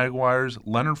the Jaguars,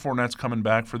 Leonard Fournette's coming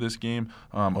back for this game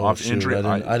off injury.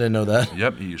 I didn't know that.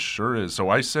 Yep, he sure is. So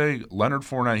I say Leonard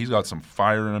Fournette, he's got some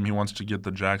fire in him. He wants to get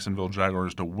the Jacksonville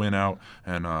Jaguars to win out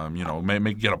and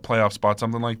maybe get a playoff spot,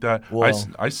 something like that.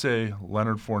 I say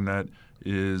Leonard Fournette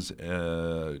is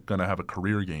going to have a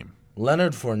career game.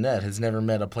 Leonard Fournette has never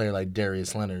met a player like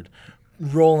Darius Leonard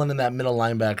rolling in that middle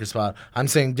linebacker spot. I'm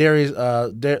saying Darius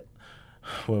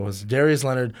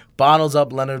Leonard bottles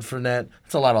up Leonard Fournette.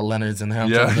 That's a lot of Leonards in there.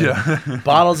 Yeah.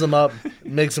 Bottles him up,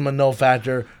 makes him a no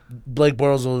factor. Blake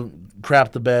Bortles will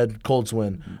crap the bed. Colts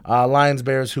win. Lions,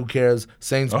 Bears, who cares?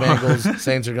 Saints, Bengals.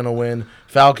 Saints are going to win.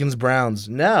 Falcons, Browns.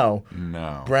 No.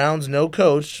 Browns, no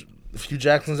coach. Hugh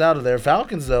Jackson's out of there.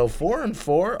 Falcons, though,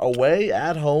 4-4 away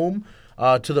at home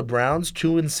to the Browns,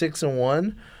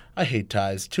 2-6-1. I hate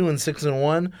ties.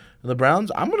 2-6-1. The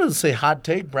Browns, I'm going to say hot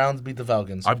take, Browns beat the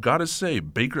Falcons. I've got to say,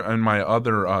 Baker and my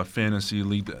other fantasy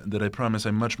league that I promise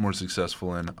I'm much more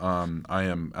successful in, I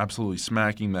am absolutely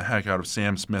smacking the heck out of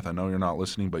Sam Smith. I know you're not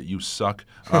listening, but you suck.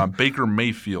 Baker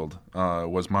Mayfield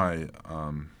was my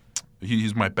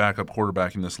he's my backup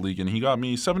quarterback in this league, and he got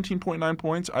me 17.9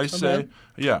 points. I say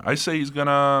he's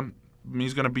gonna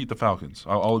beat the Falcons.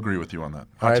 I'll agree with you on that.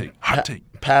 Hot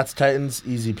take. Pats, Titans,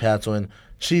 easy Pats win.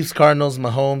 Chiefs, Cardinals,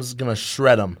 Mahomes is going to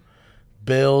shred them.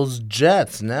 Bills,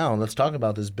 Jets. Now, let's talk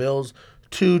about this. Bills,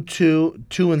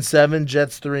 2-7,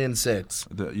 Jets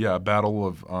 3-6. A battle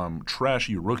of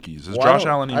trashy rookies. Josh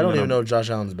Allen I don't even know if Josh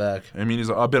Allen's back. I mean, he's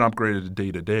been upgraded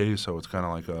day to day, so it's kind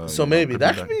of like a... So maybe.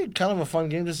 That could be kind of a fun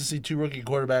game just to see two rookie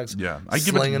quarterbacks. Yeah. I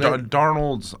give it to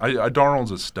Darnold's.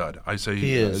 Darnold's a stud. I say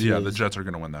he is. The Jets are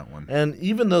going to win that one. And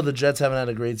even though the Jets haven't had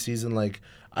a great season,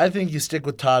 I think you stick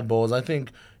with Todd Bowles. I think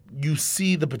you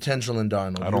see the potential in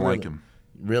Darnold. I don't like him.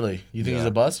 Really? You think he's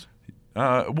a bust?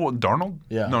 Darnold?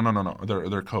 Yeah. No.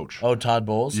 Their coach. Oh, Todd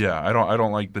Bowles? Yeah, I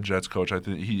don't like the Jets coach. I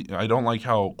don't like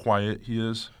how quiet he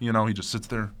is. He just sits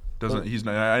there. Doesn't he's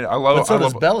not? I love. But so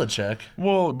does Belichick.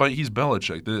 Well, but he's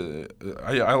Belichick.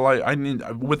 I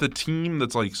need with a team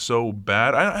that's so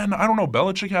bad. I don't know.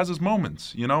 Belichick has his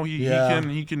moments. He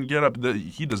can get up.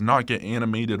 He does not get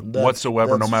animated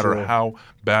whatsoever, no matter how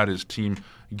bad his team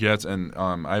gets. And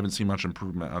I haven't seen much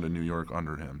improvement out of New York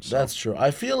under him. So. That's true.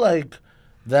 I feel like.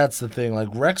 That's the thing.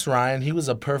 Rex Ryan, he was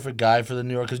a perfect guy for the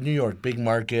New York, because New York, big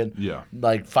market,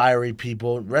 fiery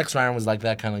people. Rex Ryan was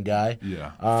that kind of guy.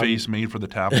 Yeah, face made for the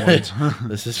tabloids.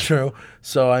 This is true.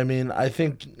 So, I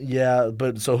think,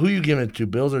 but so who you giving it to,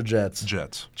 Bills or Jets?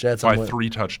 Jets. By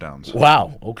 3 touchdowns.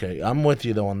 Wow, okay. I'm with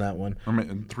you, though, on that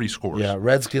one. 3 scores. Yeah,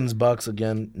 Redskins, Bucks,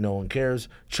 again, no one cares.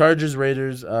 Chargers,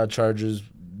 Raiders, Chargers,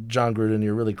 John Gruden,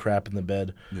 you're really crap in the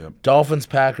bed. Yep. Dolphins,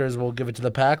 Packers, we'll give it to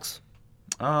the Packs?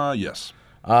 Yes.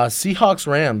 Seahawks,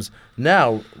 Rams.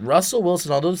 Now, Russell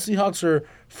Wilson, although the Seahawks are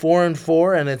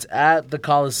 4-4 and it's at the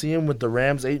Coliseum with the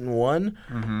Rams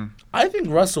 8-1, I think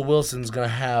Russell Wilson's going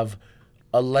to have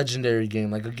a legendary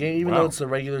game. A game, even though it's the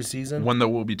regular season. One that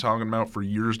we'll be talking about for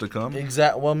years to come?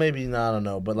 Well, maybe, I don't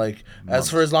know. But,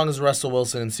 as long as Russell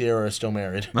Wilson and Sierra are still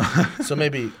married. So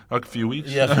maybe. A few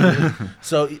weeks? Yeah.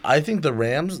 So I think the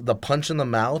Rams, the punch in the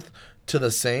mouth to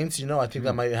the Saints, I think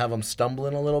that might have them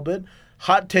stumbling a little bit.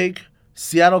 Hot take.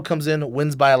 Seattle comes in,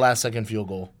 wins by a last-second field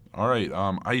goal. All right.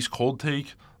 Ice cold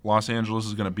take. Los Angeles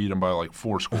is going to beat them by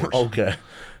 4 scores. Okay.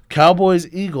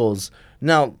 Cowboys, Eagles.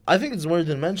 Now, I think it's worth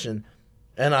to mention,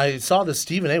 and I saw that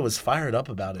Stephen A. was fired up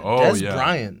about it. Dez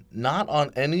Bryant, not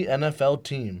on any NFL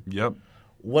team. Yep.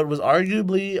 What was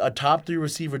arguably a top 3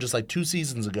 receiver just 2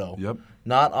 seasons ago. Yep.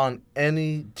 Not on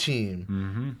any team.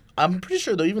 Mm-hmm. I'm pretty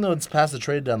sure, though, even though it's past the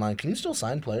trade deadline, can you still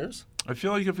sign players? I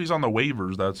feel like if he's on the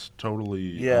waivers, that's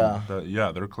totally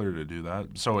they're clear to do that.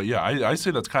 So I say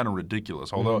that's kind of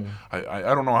ridiculous. Although I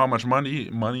don't know how much money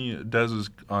Dez is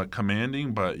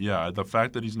commanding, but the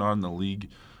fact that he's not in the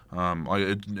league,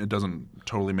 it doesn't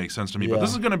totally make sense to me. But this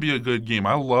is going to be a good game.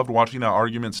 I loved watching that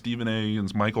argument, Stephen A.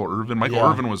 against Michael Irvin. Michael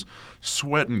Irvin was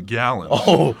sweating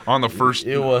gallons on the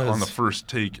first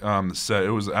take set.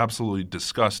 It was absolutely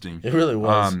disgusting. It really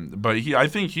was. But I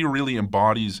think he really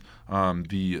embodies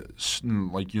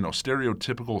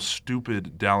stereotypical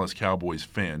stupid Dallas Cowboys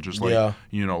fan, just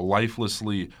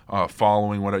lifelessly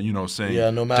following what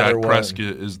saying no matter Dak what. Prescott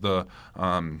is the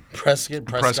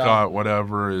Prescott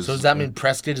whatever is. So does that mean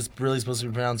Prescott is really supposed to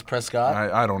be pronounced Prescott?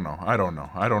 I don't know. I don't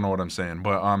know what I'm saying.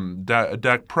 But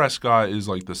Dak Prescott is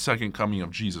like the second coming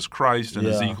of Jesus Christ, and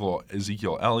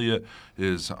Ezekiel Elliott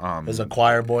is a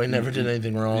choir boy, never did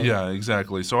anything wrong. Yeah,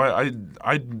 exactly. So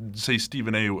I'd say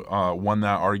Stephen A. Won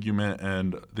that argument,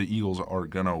 and the Eagles are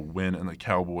gonna win, and the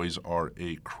Cowboys are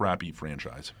a crappy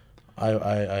franchise. I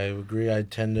agree. I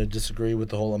tend to disagree with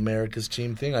the whole America's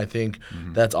team thing. I think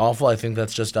that's awful. I think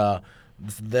that's just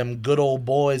them good old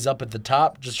boys up at the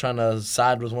top just trying to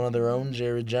side with one of their own,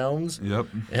 Jerry Jones. Yep.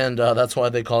 And that's why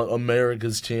they call it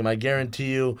America's team. I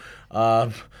guarantee you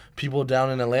people down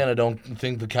in Atlanta don't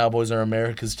think the Cowboys are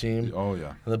America's team. Oh,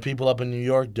 yeah. The people up in New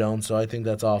York don't, so I think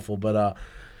that's awful. But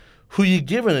who you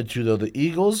giving it to, though? The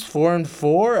Eagles,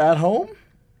 4-4 at home?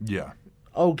 Yeah.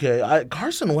 Okay.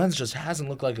 Carson Wentz just hasn't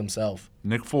looked like himself.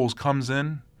 Nick Foles comes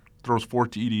in, throws 4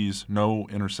 TDs, no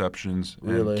interceptions,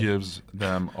 and gives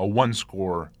them a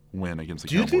 1-score win against the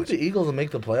Cowboys. Do you think the Eagles will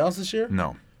make the playoffs this year?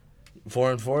 No.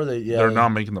 4-4? They're not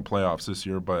making the playoffs this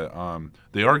year, but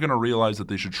they are going to realize that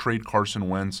they should trade Carson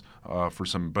Wentz for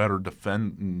some better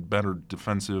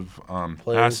defensive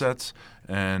assets.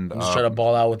 And just try to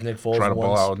ball out with Nick Foles.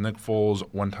 Ball out with Nick Foles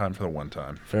one time for the one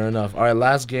time. Fair enough. All right,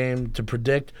 last game to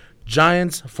predict.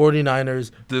 Giants,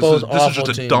 49ers, this both is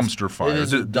just teams. a dumpster fire.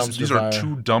 These are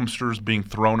two dumpsters being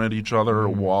thrown at each other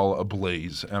while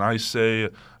ablaze. And I say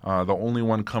the only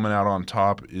one coming out on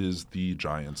top is the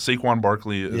Giants. Saquon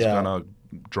Barkley is going to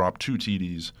drop 2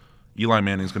 TDs. Eli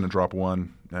Manning's going to drop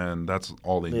 1, and that's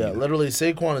all they need. Yeah, literally,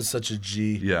 Saquon is such a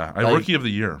G. Yeah, Rookie of the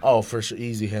Year. Oh, for sure.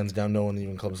 Easy, hands down. No one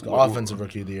even comes. Offensive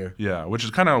Rookie of the Year. Yeah, which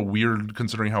is kind of weird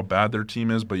considering how bad their team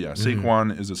is. But, yeah,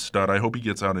 Saquon is a stud. I hope he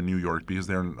gets out of New York because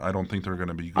I don't think they're going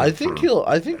to be good. I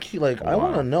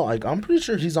want to know. I'm pretty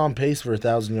sure he's on pace for a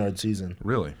 1,000-yard season.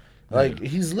 Really?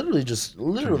 He's literally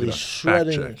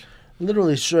shredding.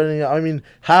 Literally shredding. I mean,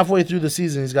 halfway through the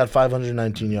season, he's got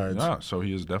 519 yards. Yeah, so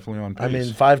he is definitely on pace. I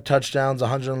mean, 5 touchdowns,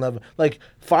 111.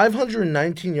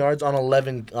 519 yards on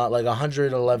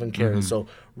 111 carries. So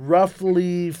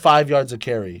roughly 5 yards a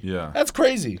carry. Yeah. That's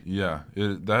crazy. Yeah.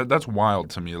 That's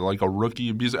wild to me. Like a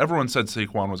rookie, because everyone said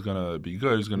Saquon was going to be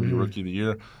good. He was going to be Rookie of the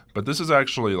Year. But this is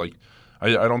actually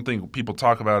I don't think people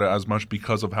talk about it as much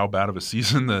because of how bad of a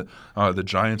season that the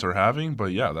Giants are having.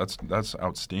 But, yeah, that's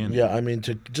outstanding. Yeah, I mean,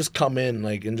 to just come in,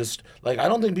 I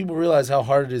don't think people realize how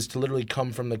hard it is to literally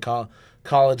come from the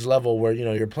college level where,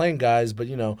 you're playing guys, but,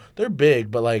 they're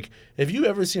big. But, if you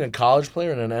ever seen a college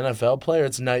player and an NFL player,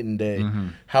 it's night and day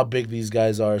how big these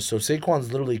guys are. So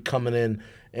Saquon's literally coming in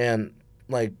and,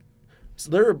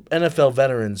 there are NFL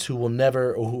veterans who will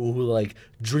never, who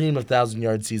dream of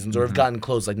 1,000-yard seasons or have gotten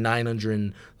close,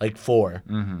 904.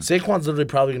 Saquon's literally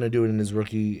probably going to do it in his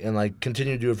rookie and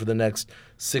continue to do it for the next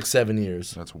 6-7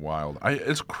 years. That's wild.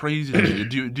 It's crazy to me.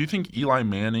 Do you think Eli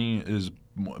Manning is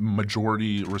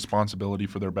majority responsibility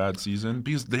for their bad season?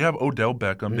 Because they have Odell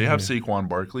Beckham, they have Saquon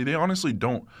Barkley. They honestly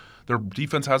don't. Their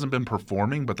defense hasn't been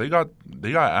performing, but they got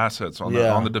assets on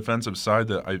the defensive side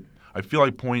that I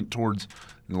feel point towards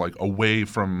away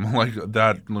from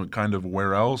that kind of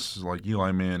where else, like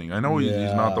Eli Manning. I know he's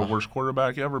not the worst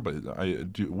quarterback ever, but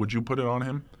would you put it on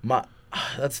him?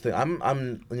 That's the thing.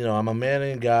 I'm a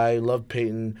Manning guy. Love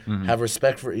Peyton. Have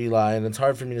respect for Eli, and it's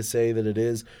hard for me to say that it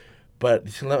is. But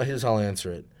here's how I'll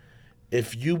answer it.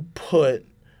 If you put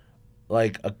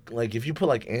if you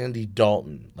put Andy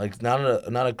Dalton,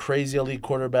 not a crazy elite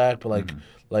quarterback,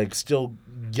 but still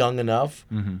young enough.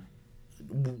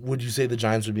 Would you say the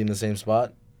Giants would be in the same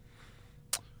spot?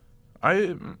 Not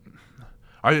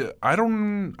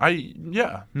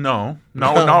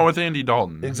with Andy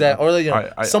Dalton. Exactly.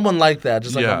 Or someone like that,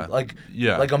 just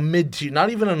a mid-tier, not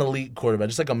even an elite quarterback,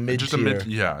 just a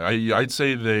mid-tier. I'd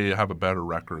say they have a better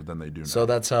record than they do now. So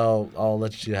that's how I'll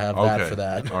let you have that for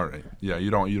that. All right. Yeah, you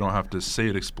don't have to say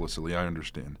it explicitly. I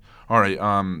understand. All right.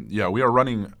 We are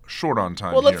running short on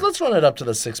time. Well, let's run it up to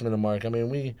the 6-minute mark. I mean,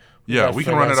 we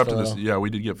can run it up to this. Yeah,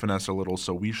 we did get finesse a little,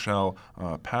 so we shall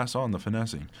pass on the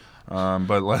finessing.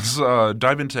 But let's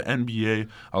dive into NBA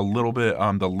a little bit.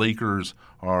 The Lakers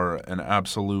are an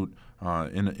absolute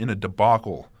in a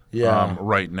debacle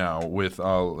right now. With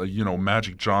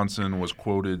Magic Johnson was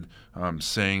quoted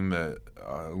saying that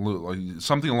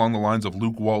something along the lines of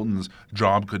Luke Walton's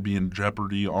job could be in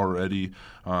jeopardy already.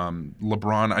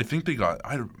 LeBron, I think they got.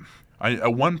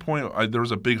 At one point, there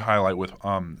was a big highlight with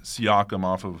Siakam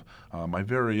off of my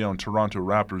very own Toronto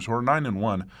Raptors, who are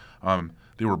 9-1.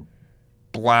 They were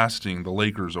blasting the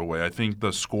Lakers away. I think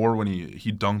the score when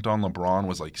he dunked on LeBron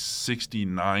was like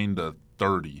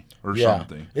 69-30 or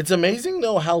something. It's amazing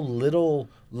though how little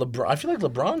LeBron. I feel like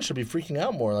LeBron should be freaking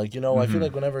out more. Like, I feel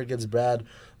like whenever it gets bad,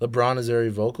 LeBron is very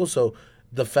vocal. So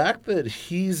the fact that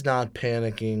he's not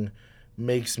panicking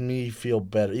makes me feel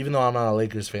better, even though I'm not a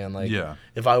Lakers fan. Like,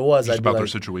 if I was, just I'd be about like, their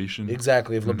situation.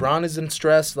 Exactly. If LeBron isn't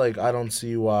stressed, like, I don't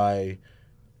see why,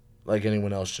 like,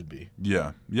 anyone else should be.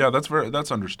 Yeah,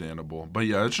 that's understandable. But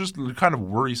yeah, it's just kind of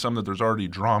worrisome that there's already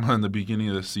drama in the beginning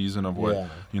of the season of what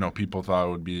people thought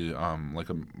would be like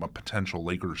a potential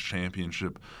Lakers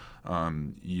championship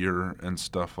year and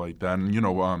stuff like that. And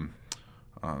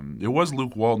it was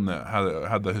Luke Walton that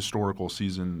had the historical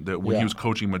season that when he was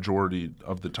coaching majority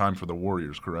of the time for the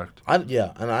Warriors, correct? And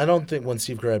I don't think when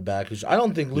Steve Kerr had back, I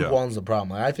don't think Luke Walton's the problem.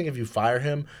 Like, I think if you fire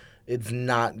him, it's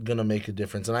not going to make a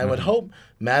difference. And I would hope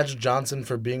Magic Johnson,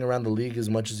 for being around the league as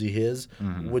much as he is,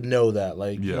 would know that.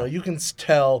 Like, you can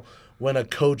tell when a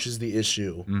coach is the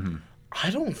issue.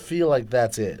 I don't feel like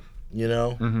that's it,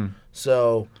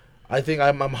 So I think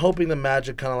I'm hoping the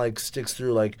Magic kind of like sticks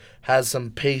through, like has some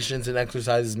patience and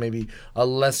exercises maybe to a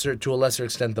lesser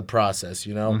extent the process,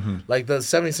 Like the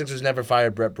 76ers never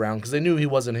fired Brett Brown because they knew he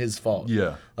wasn't his fault.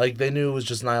 Yeah. Like they knew it was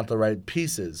just not the right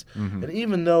pieces. And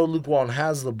even though Luke Walton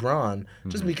has LeBron,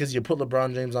 just because you put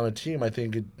LeBron James on a team, I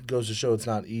think it goes to show it's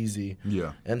not easy.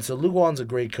 Yeah. And so Luke Walton's a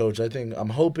great coach. I'm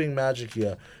hoping Magic,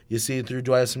 you see it through.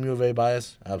 Do I have some U of A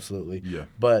bias? Absolutely. Yeah.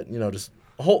 But, just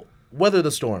weather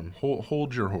the storm.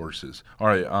 Hold your horses. All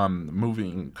right,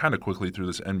 moving kind of quickly through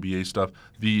this NBA stuff.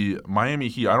 The Miami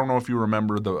Heat, I don't know if you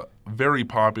remember the very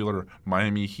popular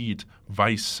Miami Heat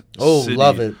Vice City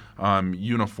love it.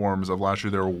 Uniforms of last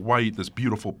year. They were white, this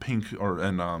beautiful pink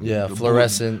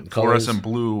fluorescent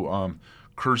blue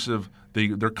cursive.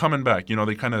 They're coming back.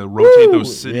 They kind of rotate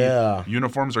those city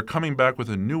uniforms. They're coming back with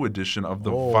a new edition of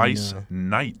the Vice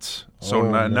Knights.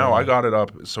 So now I got it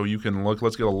up so you can look.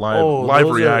 Let's get a live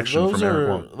reaction from Eric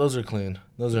Wong. Those are clean.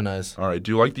 Those are nice. All right.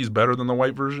 Do you like these better than the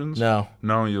white versions? No,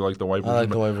 you like the white version? I like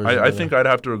the white version. I think I'd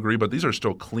have to agree, but these are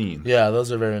still clean. Yeah,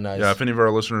 those are very nice. Yeah, if any of our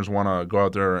listeners want to go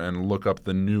out there and look up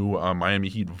the new Miami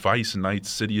Heat Vice Knights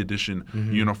City Edition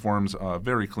uniforms,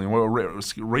 very clean. Well,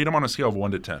 rate them on a scale of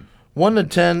 1 to 10. 1 to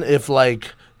 10, if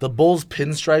like the Bulls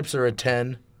pinstripes are a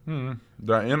 10.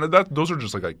 Those are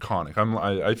just like iconic.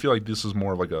 I feel like this is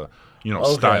more like a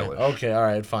stylish. Okay, all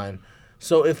right, fine.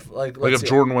 So if if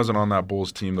Jordan wasn't on that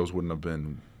Bulls team, those wouldn't have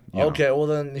been. Well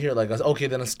then here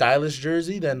then a stylish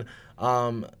jersey, then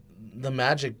the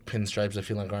Magic pinstripes I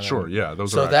feel like aren't. Sure, yeah,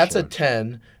 those. So that's a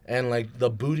 10, and like the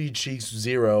booty cheeks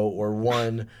 0 or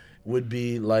 1. Would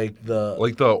be like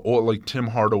Tim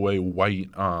Hardaway white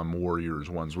Warriors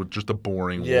ones with just the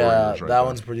boring Warriors. Yeah, that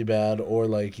one's pretty bad. Or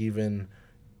like even,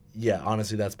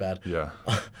 honestly, that's bad. Yeah,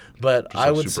 but just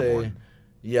I would say, boring.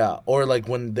 Or like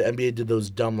when the NBA did those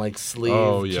dumb like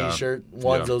sleeve T-shirt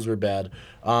ones, those were bad.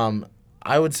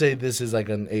 I would say this is like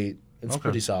an 8. It's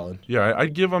pretty solid. Yeah,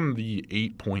 I'd give them the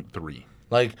 8.3.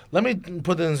 Like, let me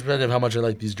put this in perspective how much I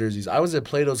like these jerseys. I was at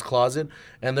Plato's Closet,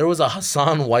 and there was a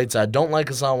Hassan Whiteside. Don't like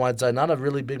Hassan Whiteside. Not a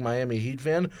really big Miami Heat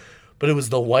fan, but it was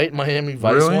the white Miami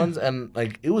Vice ones, and,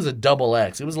 like, it was a double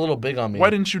X. It was a little big on me. Why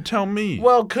didn't you tell me?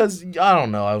 Well, because, I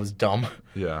don't know. I was dumb.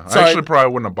 Yeah. I actually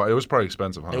probably wouldn't have bought it. It was probably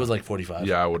expensive, huh? It was like $45.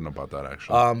 Yeah, I wouldn't have bought that,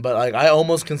 actually. But like I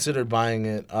almost considered buying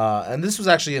it. And this was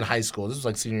actually in high school. This was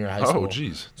like senior year of high school. Oh,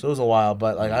 jeez. So it was a while.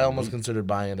 But like I almost considered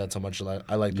buying it. That's how much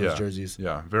I like those jerseys.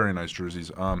 Yeah, very nice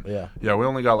jerseys. Yeah, we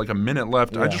only got like a minute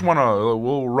left. I just want to,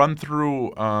 we'll run through,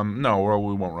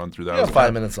 we won't run through that. We have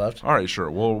 5 minutes left. All right, sure.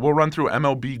 We'll run through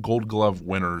MLB Gold Glove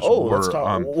winners. Let's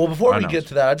talk. Well, before we get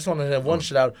to that, I just want to have one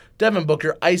shout out. Devin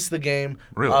Booker iced the game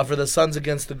for the Suns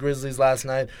against the Grizzlies last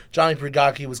night. Johnny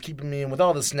Prigaki was keeping me in with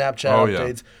all the Snapchat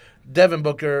updates. Yeah. Devin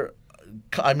Booker,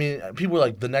 I mean, people were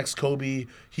like, the next Kobe.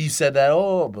 He said that,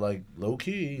 but like,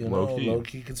 low-key,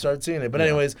 low-key could start seeing it. But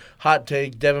anyways, hot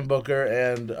take, Devin Booker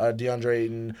and DeAndre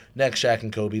Ayton, next Shaq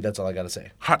and Kobe. That's all I got to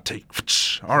say. Hot take.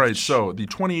 All right, so the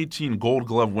 2018 Gold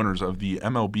Glove winners of the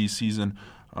MLB season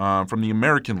from the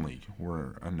American League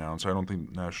were announced. I don't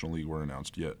think National League were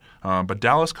announced yet. But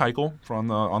Dallas Keuchel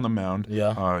on the mound.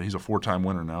 Yeah. He's a 4-time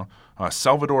winner now.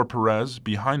 Salvador Perez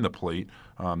behind the plate.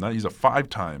 He's a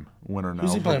 5-time winner now.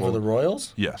 Who's he playing for the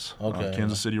Royals? Yes. Okay.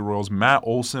 Kansas City Royals. Matt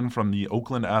Olson from the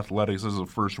Oakland Athletics. This is the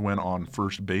first win on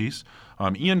first base.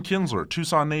 Ian Kinsler,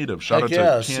 Tucson native. Shout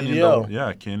out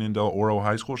to Canyon Del Oro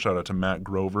High School. Shout out to Matt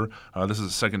Grover. This is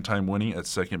his second time winning at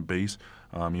second base.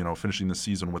 Finishing the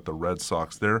season with the Red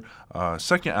Sox there.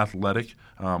 Second Athletic,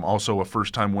 also a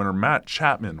first-time winner. Matt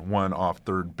Chapman won off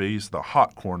third base, the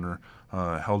hot corner.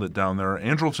 Held it down there.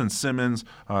 Andrelton Simmons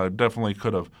definitely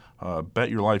could have bet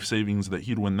your life savings that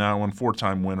he'd win that one.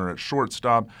 4-time winner at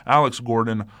shortstop. Alex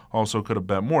Gordon also could have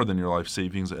bet more than your life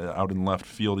savings out in left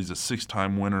field. He's a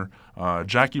 6-time winner.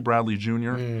 Jackie Bradley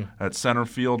Jr. At center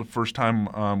field, first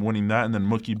time winning that, and then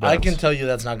Mookie Betts. I can tell you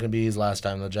that's not going to be his last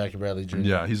time, though, Jackie Bradley Jr.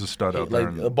 Yeah, he's a stud out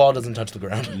there. The ball doesn't touch the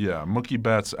ground. Yeah, Mookie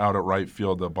Betts out at right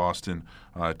field, the Boston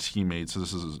teammate. So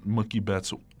this is Mookie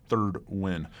Betts' third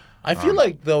win. I feel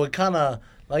like, though, it kind of,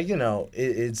 like, you know,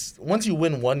 it's once you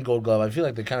win one Gold Glove, I feel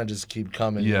like they kind of just keep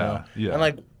coming. Yeah, you know? yeah. And,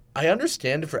 like, I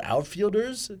understand it for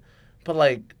outfielders, but,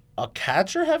 like, a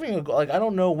catcher having a, like, I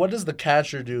don't know, what does the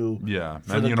catcher do? Yeah,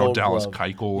 for and the you know Gold Dallas Glove?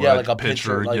 Keuchel, Yeah, like a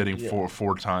pitcher, pitcher, like, getting yeah.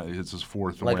 four times. It's his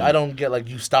fourth Like, win. I don't get, like,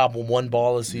 you stop one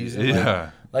ball a season. Yeah.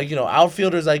 Like, you know,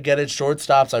 outfielders, I get it.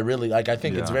 Shortstops, I really, like, I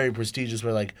think it's Yeah. very prestigious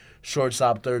for, like,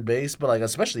 shortstop, third base. But, like,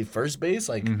 especially first base,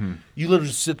 like, you literally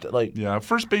just sit there, like, Yeah,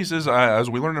 first base is as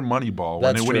we learned in Moneyball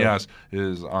That's when he true. asked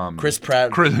is Chris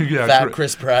Pratt, Chris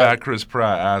Pratt. Fat Chris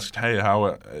Pratt asked, "Hey,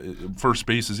 how first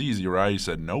base is easy, right?" He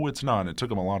said, "No, it's not. It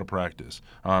took him a lot of practice."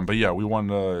 But yeah, we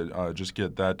wanted to just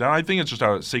get that down. I think it's just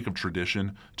out of sake of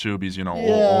tradition too, because you know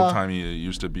old timey it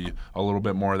used to be a little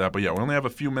bit more of that. But yeah, we only have a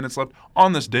few minutes left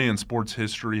on this day in sports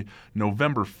history,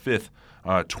 November 5th,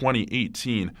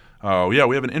 2018. Yeah,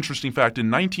 we have an interesting fact. In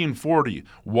 1940,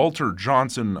 Walter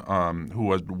Johnson,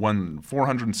 who had won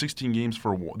 416 games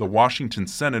for the Washington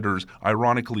Senators,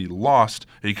 ironically lost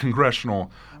a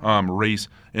congressional race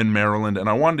in Maryland. And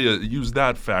I wanted to use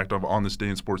that fact on this day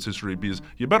in sports history because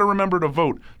you better remember to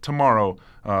vote tomorrow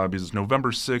because it's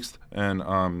November 6th,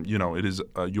 and you know it is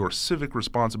your civic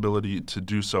responsibility to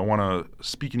do so. I want to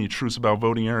speak any truths about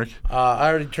voting, Eric? I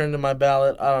already turned in my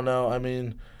ballot. I don't know. I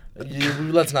mean,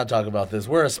 let's not talk about this.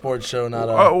 We're a sports show, not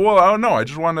a. Well, no. I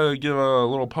just want to give a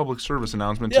little public service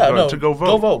announcement to go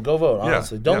vote. Go vote.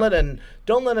 Honestly, Yeah,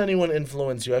 don't let anyone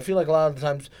influence you. I feel like a lot of the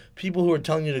times people who are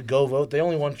telling you to go vote, they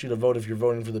only want you to vote if you're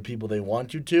voting for the people they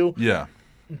want you to. Yeah.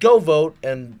 Go vote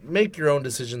and make your own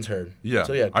decisions heard. Yeah.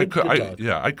 So yeah, I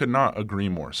talk. could not agree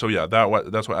more. So yeah, that's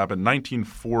what happened.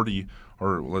 1940.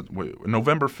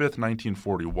 November 5th,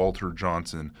 1940, Walter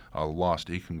Johnson lost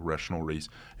a congressional race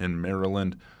in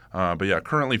Maryland. But yeah,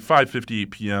 currently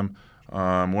 5:58 p.m.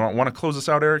 Want to close this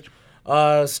out, Eric?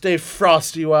 Stay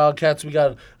frosty, Wildcats. We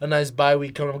got a nice bye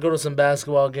week coming up. Go to some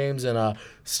basketball games and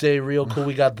stay real cool.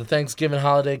 We got the Thanksgiving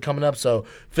holiday coming up, so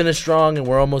finish strong, and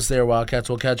we're almost there, Wildcats.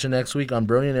 We'll catch you next week on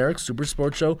Brilliant Eric's Super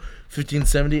Sports Show,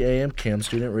 1570 AM Cam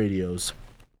Student Radios.